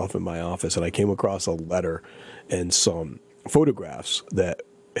personal stuff in my office, and I came across a letter and some photographs that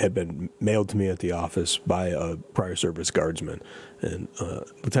had been mailed to me at the office by a prior service guardsman. And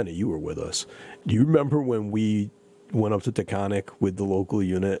Lieutenant, you were with us. Do you remember when we went up to Taconic with the local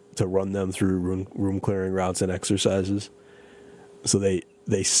unit to run them through room clearing routes and exercises? So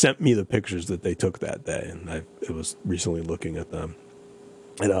they sent me the pictures that they took that day, and I was recently looking at them.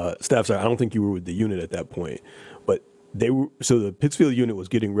 And Staff Sergeant, I don't think you were with the unit at that point, but so the Pittsfield unit was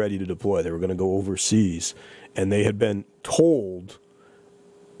getting ready to deploy. They were going to go overseas, and they had been told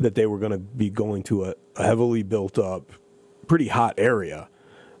that they were going to be going to a heavily built up, pretty hot area.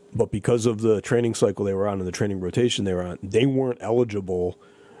 But because of the training cycle they were on and the training rotation they were on, they weren't eligible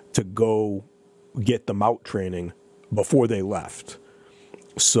to go get the MOUT training before they left.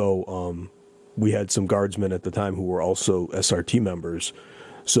 So we had some guardsmen at the time who were also SRT members.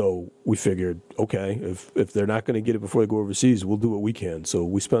 So we figured, okay, if they're not going to get it before they go overseas, we'll do what we can. So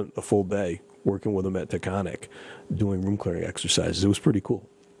we spent a full day working with them at Taconic, doing room clearing exercises. It was pretty cool.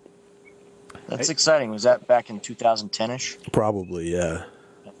 That's exciting. Was that back in 2010-ish? Probably, yeah.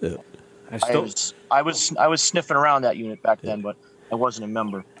 Yeah. I was sniffing around that unit back then, but I wasn't a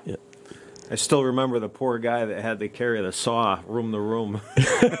member. Yeah. I still remember the poor guy that had to carry the saw room to room.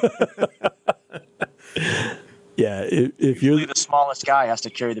 Yeah, if Usually the smallest guy has to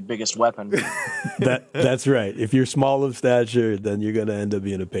carry the biggest weapon. that's right. If you're small of stature, then you're going to end up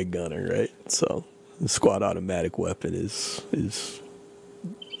being a pig gunner, right? So the squad automatic weapon is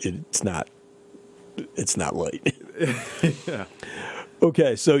it's not light. Yeah.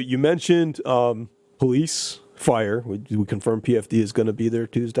 Okay, so you mentioned police, fire. We confirm PFD is going to be there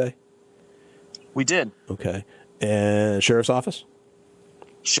Tuesday? We did. Okay. And Sheriff's Office?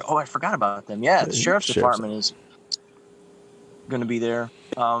 Oh, I forgot about them. Yeah, the Sheriff's Department is going to be there.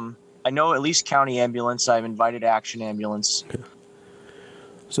 I know at least County Ambulance. I've invited Action Ambulance. Okay.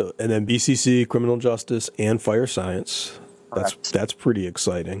 So, and then BCC, Criminal Justice, and Fire Science. Correct. That's pretty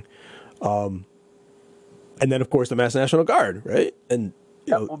exciting. And then, of course, the Mass National Guard, right? And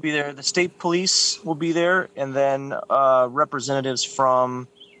we'll be there. The state police will be there, and then representatives from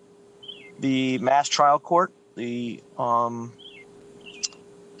the Mass Trial Court, the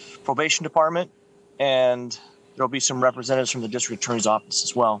Probation Department, and there'll be some representatives from the District Attorney's Office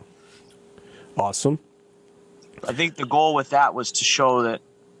as well. Awesome. I think the goal with that was to show that,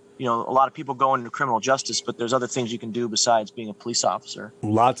 a lot of people go into criminal justice, but there's other things you can do besides being a police officer.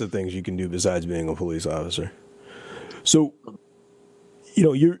 Lots of things you can do besides being a police officer. So,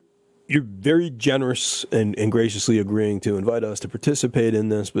 you're very generous and graciously agreeing to invite us to participate in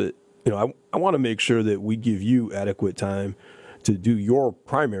this, but, I want to make sure that we give you adequate time to do your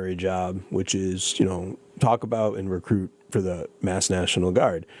primary job, which is, talk about and recruit for the Mass National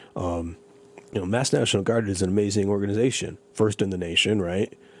Guard. Mass National Guard is an amazing organization, first in the nation,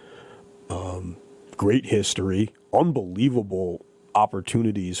 right? Great history, unbelievable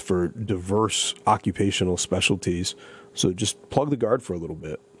opportunities for diverse occupational specialties. So just plug the Guard for a little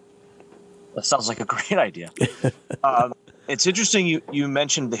bit. That sounds like a great idea. It's interesting you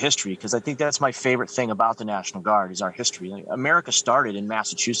mentioned the history, because I think that's my favorite thing about the National Guard is our history. Like, America started in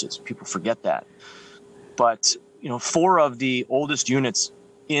Massachusetts. People forget that. But, 4 of the oldest units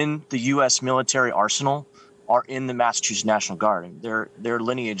in the U.S. military arsenal are in the Massachusetts National Guard. And their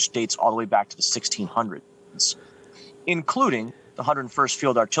lineage dates all the way back to the 1600s, including the 101st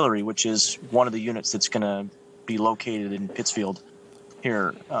Field Artillery, which is one of the units that's going to be located in Pittsfield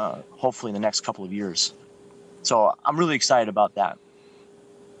here, hopefully in the next couple of years. So I'm really excited about that.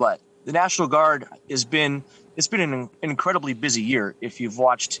 But the National Guard it's been an incredibly busy year. If you've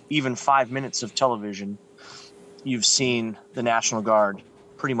watched even 5 minutes of television, you've seen the National Guard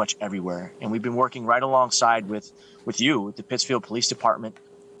pretty much everywhere. And we've been working right alongside with you, with the Pittsfield Police Department.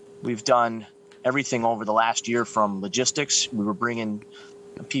 We've done everything over the last year from logistics. We were bringing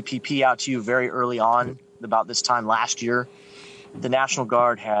PPP out to you very early on, about this time last year. The National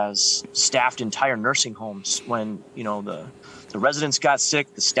Guard has staffed entire nursing homes. When, the residents got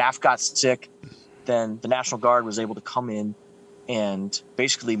sick, the staff got sick, then the National Guard was able to come in and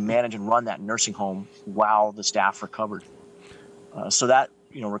basically manage and run that nursing home while the staff recovered. So that,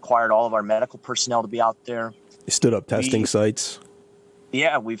 required all of our medical personnel to be out there. You stood up testing sites.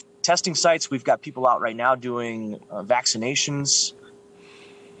 Yeah, we've testing sites. We've got people out right now doing vaccinations.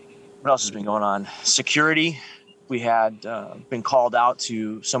 What else has been going on? Security. We had been called out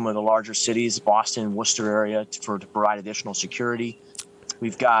to some of the larger cities, Boston and Worcester area, to provide additional security.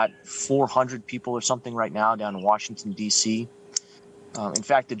 We've got 400 people or something right now down in Washington, D.C. In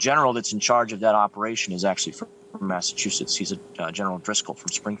fact, the general that's in charge of that operation is actually from Massachusetts. He's a General Driscoll from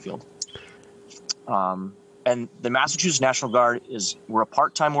Springfield. And the Massachusetts National Guard we're a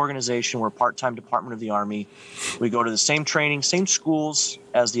part-time organization. We're a part-time Department of the Army. We go to the same training, same schools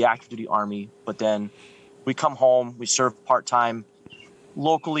as the active duty Army, but then we come home, we serve part-time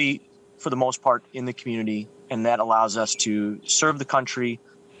locally for the most part in the community, and that allows us to serve the country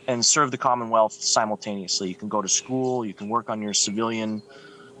and serve the Commonwealth simultaneously. You can go to school, you can work on your civilian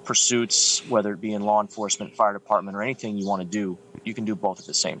pursuits, whether it be in law enforcement, fire department, or anything you want to do. You can do both at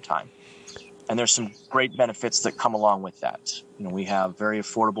the same time. And there's some great benefits that come along with that. We have very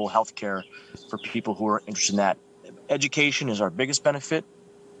affordable health care for people who are interested in that. Education is our biggest benefit.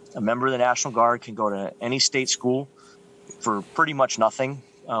 A member of the National Guard can go to any state school for pretty much nothing.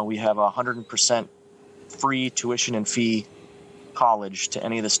 We have 100% free tuition and fee college to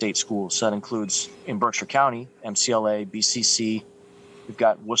any of the state schools. So that includes in Berkshire County, MCLA, BCC. We've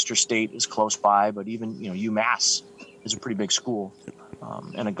got Worcester State is close by, but even UMass is a pretty big school,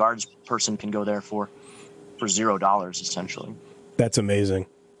 and a Guards person can go there for $0 essentially. That's amazing.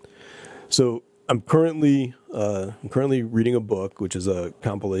 So I'm currently reading a book, which is a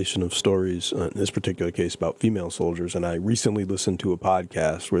compilation of stories, in this particular case, about female soldiers. And I recently listened to a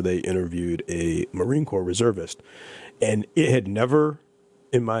podcast where they interviewed a Marine Corps reservist. And it had never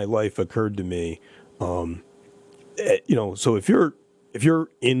in my life occurred to me, so if you're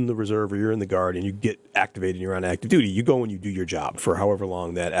in the reserve or you're in the Guard and you get activated and you're on active duty, you go and you do your job for however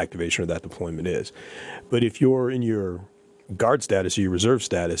long that activation or that deployment is. But if you're in your Guard status or your reserve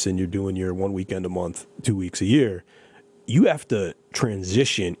status and you're doing your 1 weekend a month, 2 weeks a year, you have to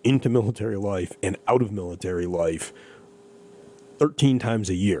transition into military life and out of military life 13 times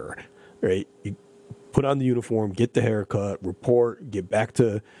a year, right? You put on the uniform, get the haircut, report, get back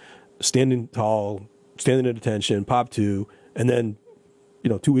to standing tall, standing at attention, pop 2, and then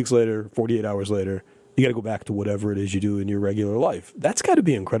 2 weeks later, 48 hours later, you got to go back to whatever it is you do in your regular life. That's got to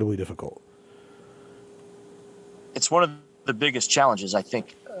be incredibly difficult. It's one of the biggest challenges. I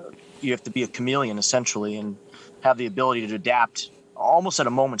think you have to be a chameleon essentially and have the ability to adapt almost at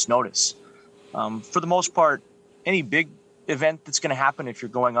a moment's notice. For the most part, any big event that's going to happen, if you're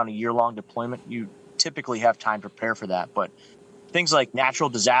going on a year-long deployment, you typically have time to prepare for that. But things like natural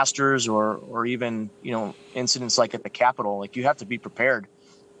disasters or even, incidents like at the Capitol, you have to be prepared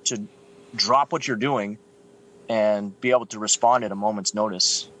to drop what you're doing and be able to respond at a moment's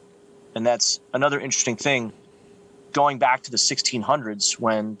notice. And that's another interesting thing. Going back to the 1600s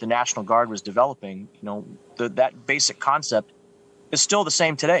when the National Guard was developing, that basic concept is still the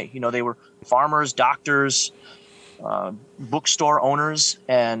same today. They were farmers, doctors, bookstore owners,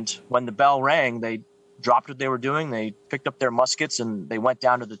 and when the bell rang, they dropped what they were doing, they picked up their muskets, and they went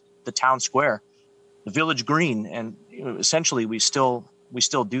down to the town square, the village green, and essentially we still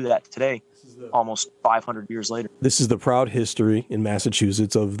do that today, almost 500 years later. This is the proud history in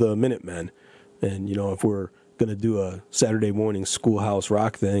Massachusetts of the Minutemen, and if we're going to do a Saturday morning schoolhouse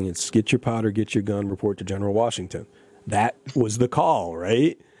rock thing, it's get your powder, get your gun, report to General Washington. That was the call,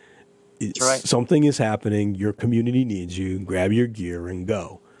 right? That's right. Something is happening. Your community needs you. Grab your gear and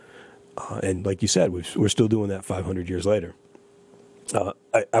go. And like you said, we're still doing that 500 years later.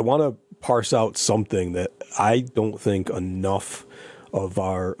 I want to parse out something that I don't think enough of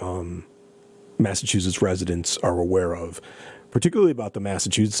our Massachusetts residents are aware of, particularly about the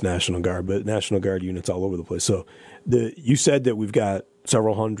Massachusetts National Guard, but National Guard units all over the place. So you said that we've got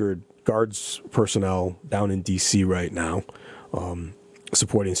several hundred Guards personnel down in D.C. right now,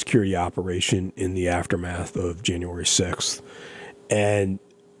 supporting security operation in the aftermath of January 6th. And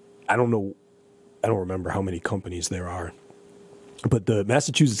I don't remember how many companies there are, but the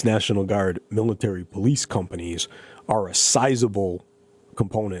Massachusetts National Guard military police companies are a sizable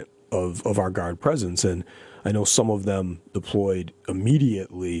component of our Guard presence. And I know some of them deployed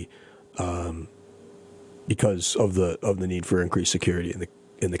immediately because of the need for increased security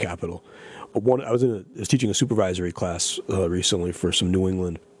in the Capitol. But I was teaching a supervisory class recently for some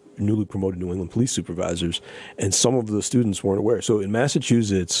newly promoted New England police supervisors, and some of the students weren't aware. So in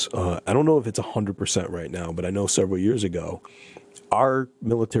Massachusetts, I don't know if it's 100% right now, but I know several years ago, our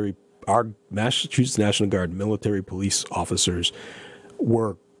Massachusetts National Guard military police officers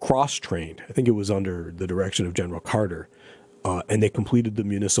were cross-trained. I think it was under the direction of General Carter, and they completed the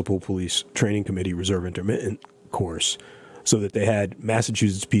Municipal Police Training Committee Reserve Intermittent course so that they had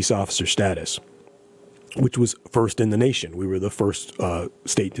Massachusetts Peace Officer status, which was first in the nation. We were the first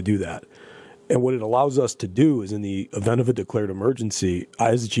state to do that. And what it allows us to do is, in the event of a declared emergency, I,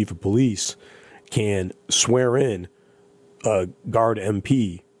 as the chief of police, can swear in a Guard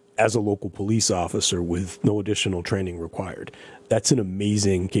MP as a local police officer with no additional training required. That's an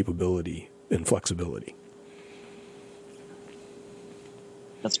amazing capability and flexibility.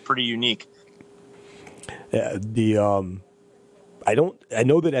 That's pretty unique. Yeah, I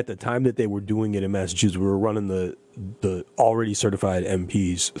know that at the time that they were doing it in Massachusetts, we were running the already certified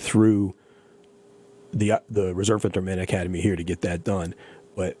MPs through the Reserve Intermittent Academy here to get that done.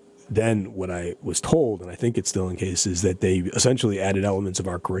 But then what I was told, and I think it's still in case, is that they essentially added elements of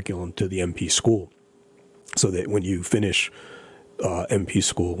our curriculum to the MP school, so that when you finish MP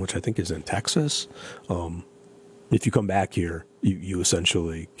school, which I think is in Texas, if you come back here, you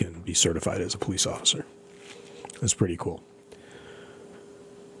essentially can be certified as a police officer. That's pretty cool.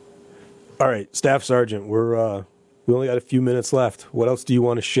 All right, Staff Sergeant, we only got a few minutes left. What else do you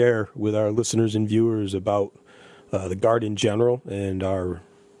want to share with our listeners and viewers about the Guard in general and our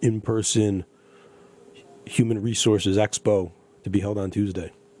in-person Human Resources Expo to be held on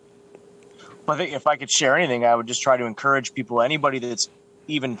Tuesday? Well, I think if I could share anything, I would just try to encourage people, anybody that's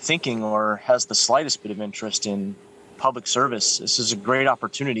even thinking or has the slightest bit of interest in public service. This is a great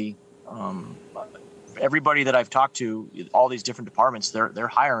opportunity. Everybody that I've talked to, all these different departments, they're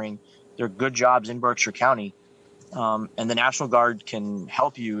hiring. They're good jobs in Berkshire County. And the National Guard can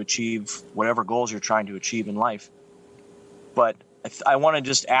help you achieve whatever goals you're trying to achieve in life. But I want to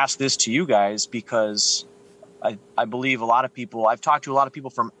just ask this to you guys, because I believe I've talked to a lot of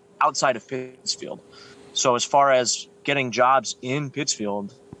people from outside of Pittsfield. So as far as getting jobs in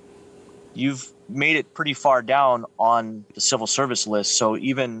Pittsfield, you've made it pretty far down on the civil service list. So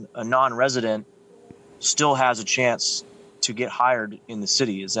even a non-resident still has a chance to get hired in the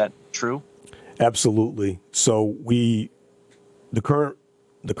city. Is that true? Absolutely. So the current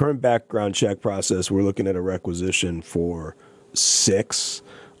background check process, we're looking at a requisition for 6,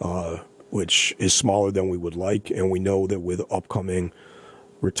 which is smaller than we would like. And we know that with upcoming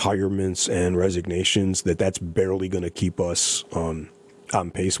retirements and resignations, that's barely going to keep us on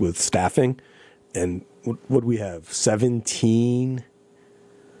pace with staffing. And what do we have? 17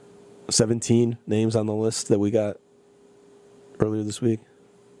 names on the list that we got earlier this week?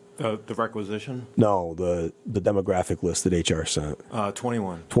 The requisition? No, the demographic list that HR sent.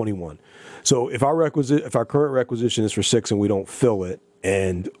 21. 21. So if our current requisition is for 6 and we don't fill it,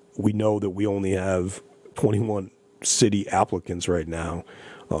 and we know that we only have 21 city applicants right now,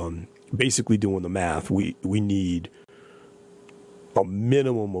 basically doing the math, we need a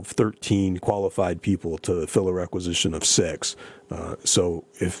minimum of 13 qualified people to fill a requisition of 6. So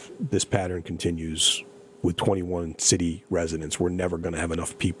if this pattern continues with 21 city residents, we're never going to have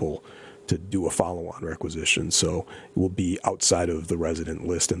enough people to do a follow-on requisition. So it will be outside of the resident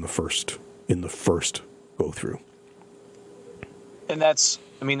list in the first go through. And that's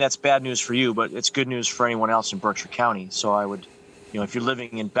bad news for you, but it's good news for anyone else in Berkshire County. So I would, if you're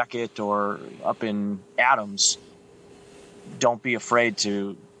living in Beckett or up in Adams, don't be afraid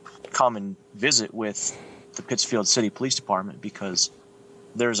to come and visit with the Pittsfield City Police Department, because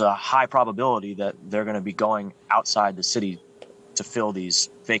there's a high probability that they're going to be going outside the city to fill these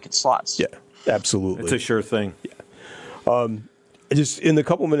vacant slots. Yeah, absolutely. It's a sure thing. Yeah. Just in the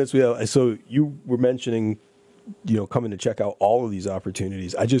couple minutes we have, so you were mentioning coming to check out all of these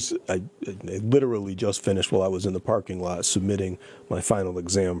opportunities. I literally just finished while I was in the parking lot submitting my final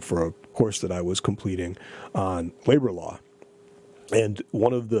exam for a course that I was completing on labor law. And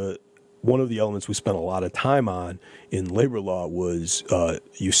one of the elements we spent a lot of time on in labor law was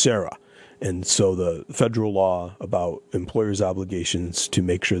USERRA. And so the federal law about employers' obligations to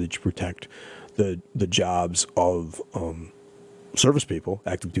make sure that you protect the jobs of service people,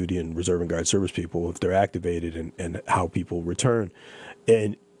 active duty and reserve and guard service people, if they're activated, and how people return.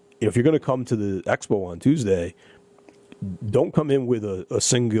 And if you're going to come to the expo on Tuesday, don't come in with a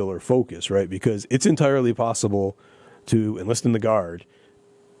singular focus, right? Because it's entirely possible to enlist in the Guard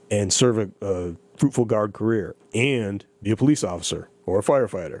and serve a fruitful Guard career and be a police officer or a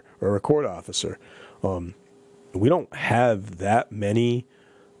firefighter or a court officer. We don't have that many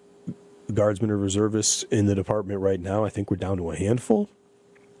Guardsmen or reservists in the department right now. I think we're down to a handful.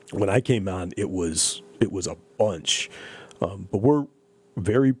 When I came on, it was a bunch. But we're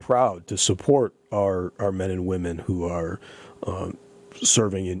very proud to support our men and women who are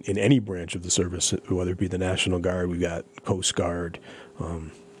serving in any branch of the service, whether it be the National Guard, we've got Coast Guard,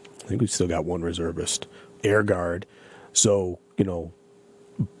 I think we've still got one reservist, Air Guard. So,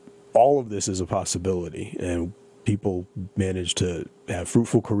 all of this is a possibility, and people manage to have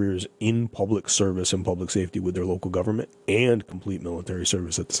fruitful careers in public service and public safety with their local government and complete military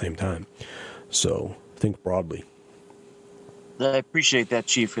service at the same time. So think broadly. I appreciate that,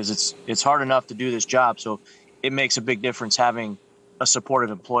 Chief, because it's hard enough to do this job. So it makes a big difference having a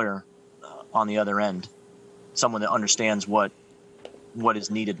supportive employer on the other end, someone that understands what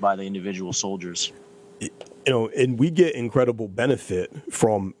is needed by the individual soldiers. And we get incredible benefit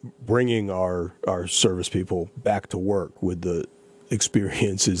from bringing our service people back to work with the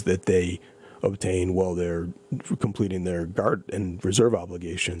experiences that they obtain while they're completing their Guard and reserve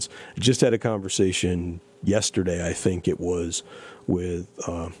obligations. I just had a conversation yesterday, I think it was, with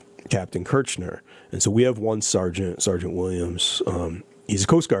Captain Kirchner. And so we have one Sergeant Williams. He's a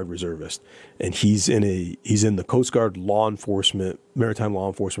Coast Guard reservist, and he's in the Coast Guard maritime law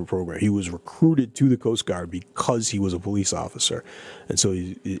enforcement program. He was recruited to the Coast Guard because he was a police officer, and so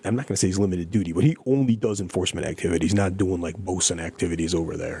I'm not going to say he's limited duty, but he only does enforcement activities, not doing like bosun activities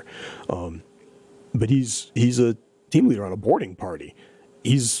over there. But he's a team leader on a boarding party.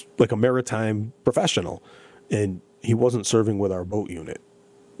 He's like a maritime professional, and he wasn't serving with our boat unit.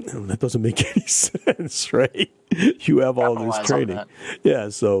 That doesn't make any sense, right? You have all this training. Yeah,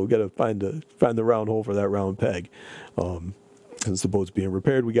 so we got to find the round hole for that round peg. Since the boat's being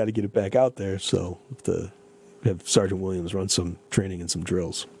repaired, we got to get it back out there. So we have Sergeant Williams run some training and some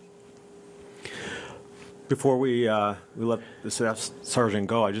drills. Before we let the staff sergeant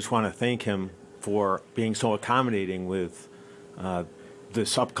go, I just want to thank him for being so accommodating with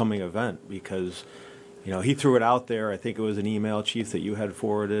this upcoming event, because he threw it out there. I think it was an email, Chief, that you had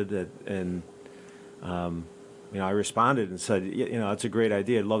forwarded, and I responded and said, it's a great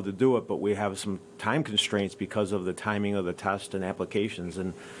idea. I'd love to do it, but we have some time constraints because of the timing of the test and applications.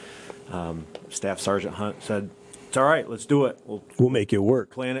 And Staff Sergeant Hunt said, "It's all right. Let's do it. We'll make it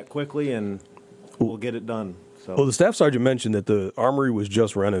work. Plan it quickly, and we'll get it done." So. Well, the staff sergeant mentioned that the armory was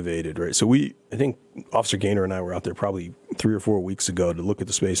just renovated, right? So I think Officer Gaynor and I were out there probably 3 or 4 weeks ago to look at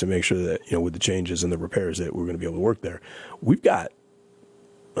the space and make sure that, with the changes and the repairs, that we're going to be able to work there. We've got,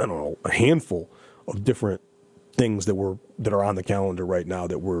 a handful of different things that are on the calendar right now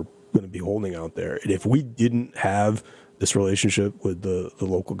that we're going to be holding out there. And if we didn't have this relationship with the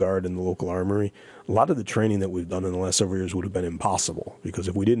local Guard and the local armory, a lot of the training that we've done in the last several years would have been impossible, because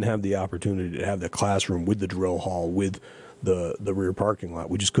if we didn't have the opportunity to have the classroom with the drill hall, with the rear parking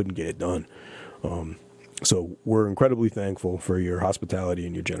lot, we just couldn't get it done. So we're incredibly thankful for your hospitality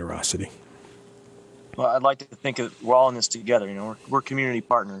and your generosity. Well, I'd like to think we're all in this together. We're community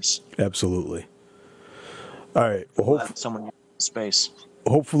partners. Absolutely. All right. Well, someone in space.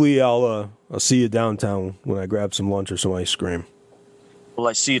 Hopefully, I'll see you downtown when I grab some lunch or some ice cream. Will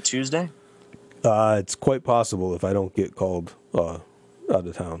I see you Tuesday? It's quite possible if I don't get called out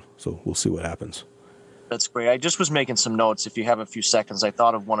of town. So we'll see what happens. That's great. I just was making some notes. If you have a few seconds, I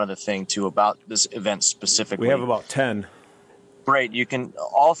thought of one other thing too about this event specifically. We have about 10. Great.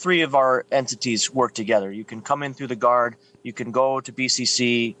 All three of our entities work together. You can come in through the Guard. You can go to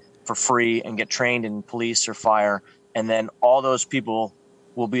BCC for free and get trained in police or fire. And then all those people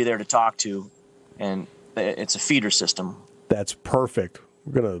will be there to talk to. And it's a feeder system. That's perfect.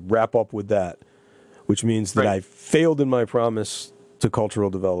 We're going to wrap up with that, which means that I failed in my promise to cultural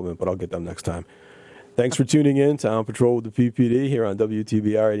development, but I'll get them next time. Thanks for tuning in to On Patrol with the PPD here on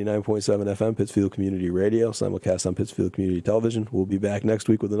WTBR 89.7 FM, Pittsfield Community Radio, simulcast on Pittsfield Community Television. We'll be back next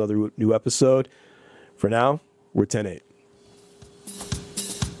week with another new episode. For now, We're 10-8.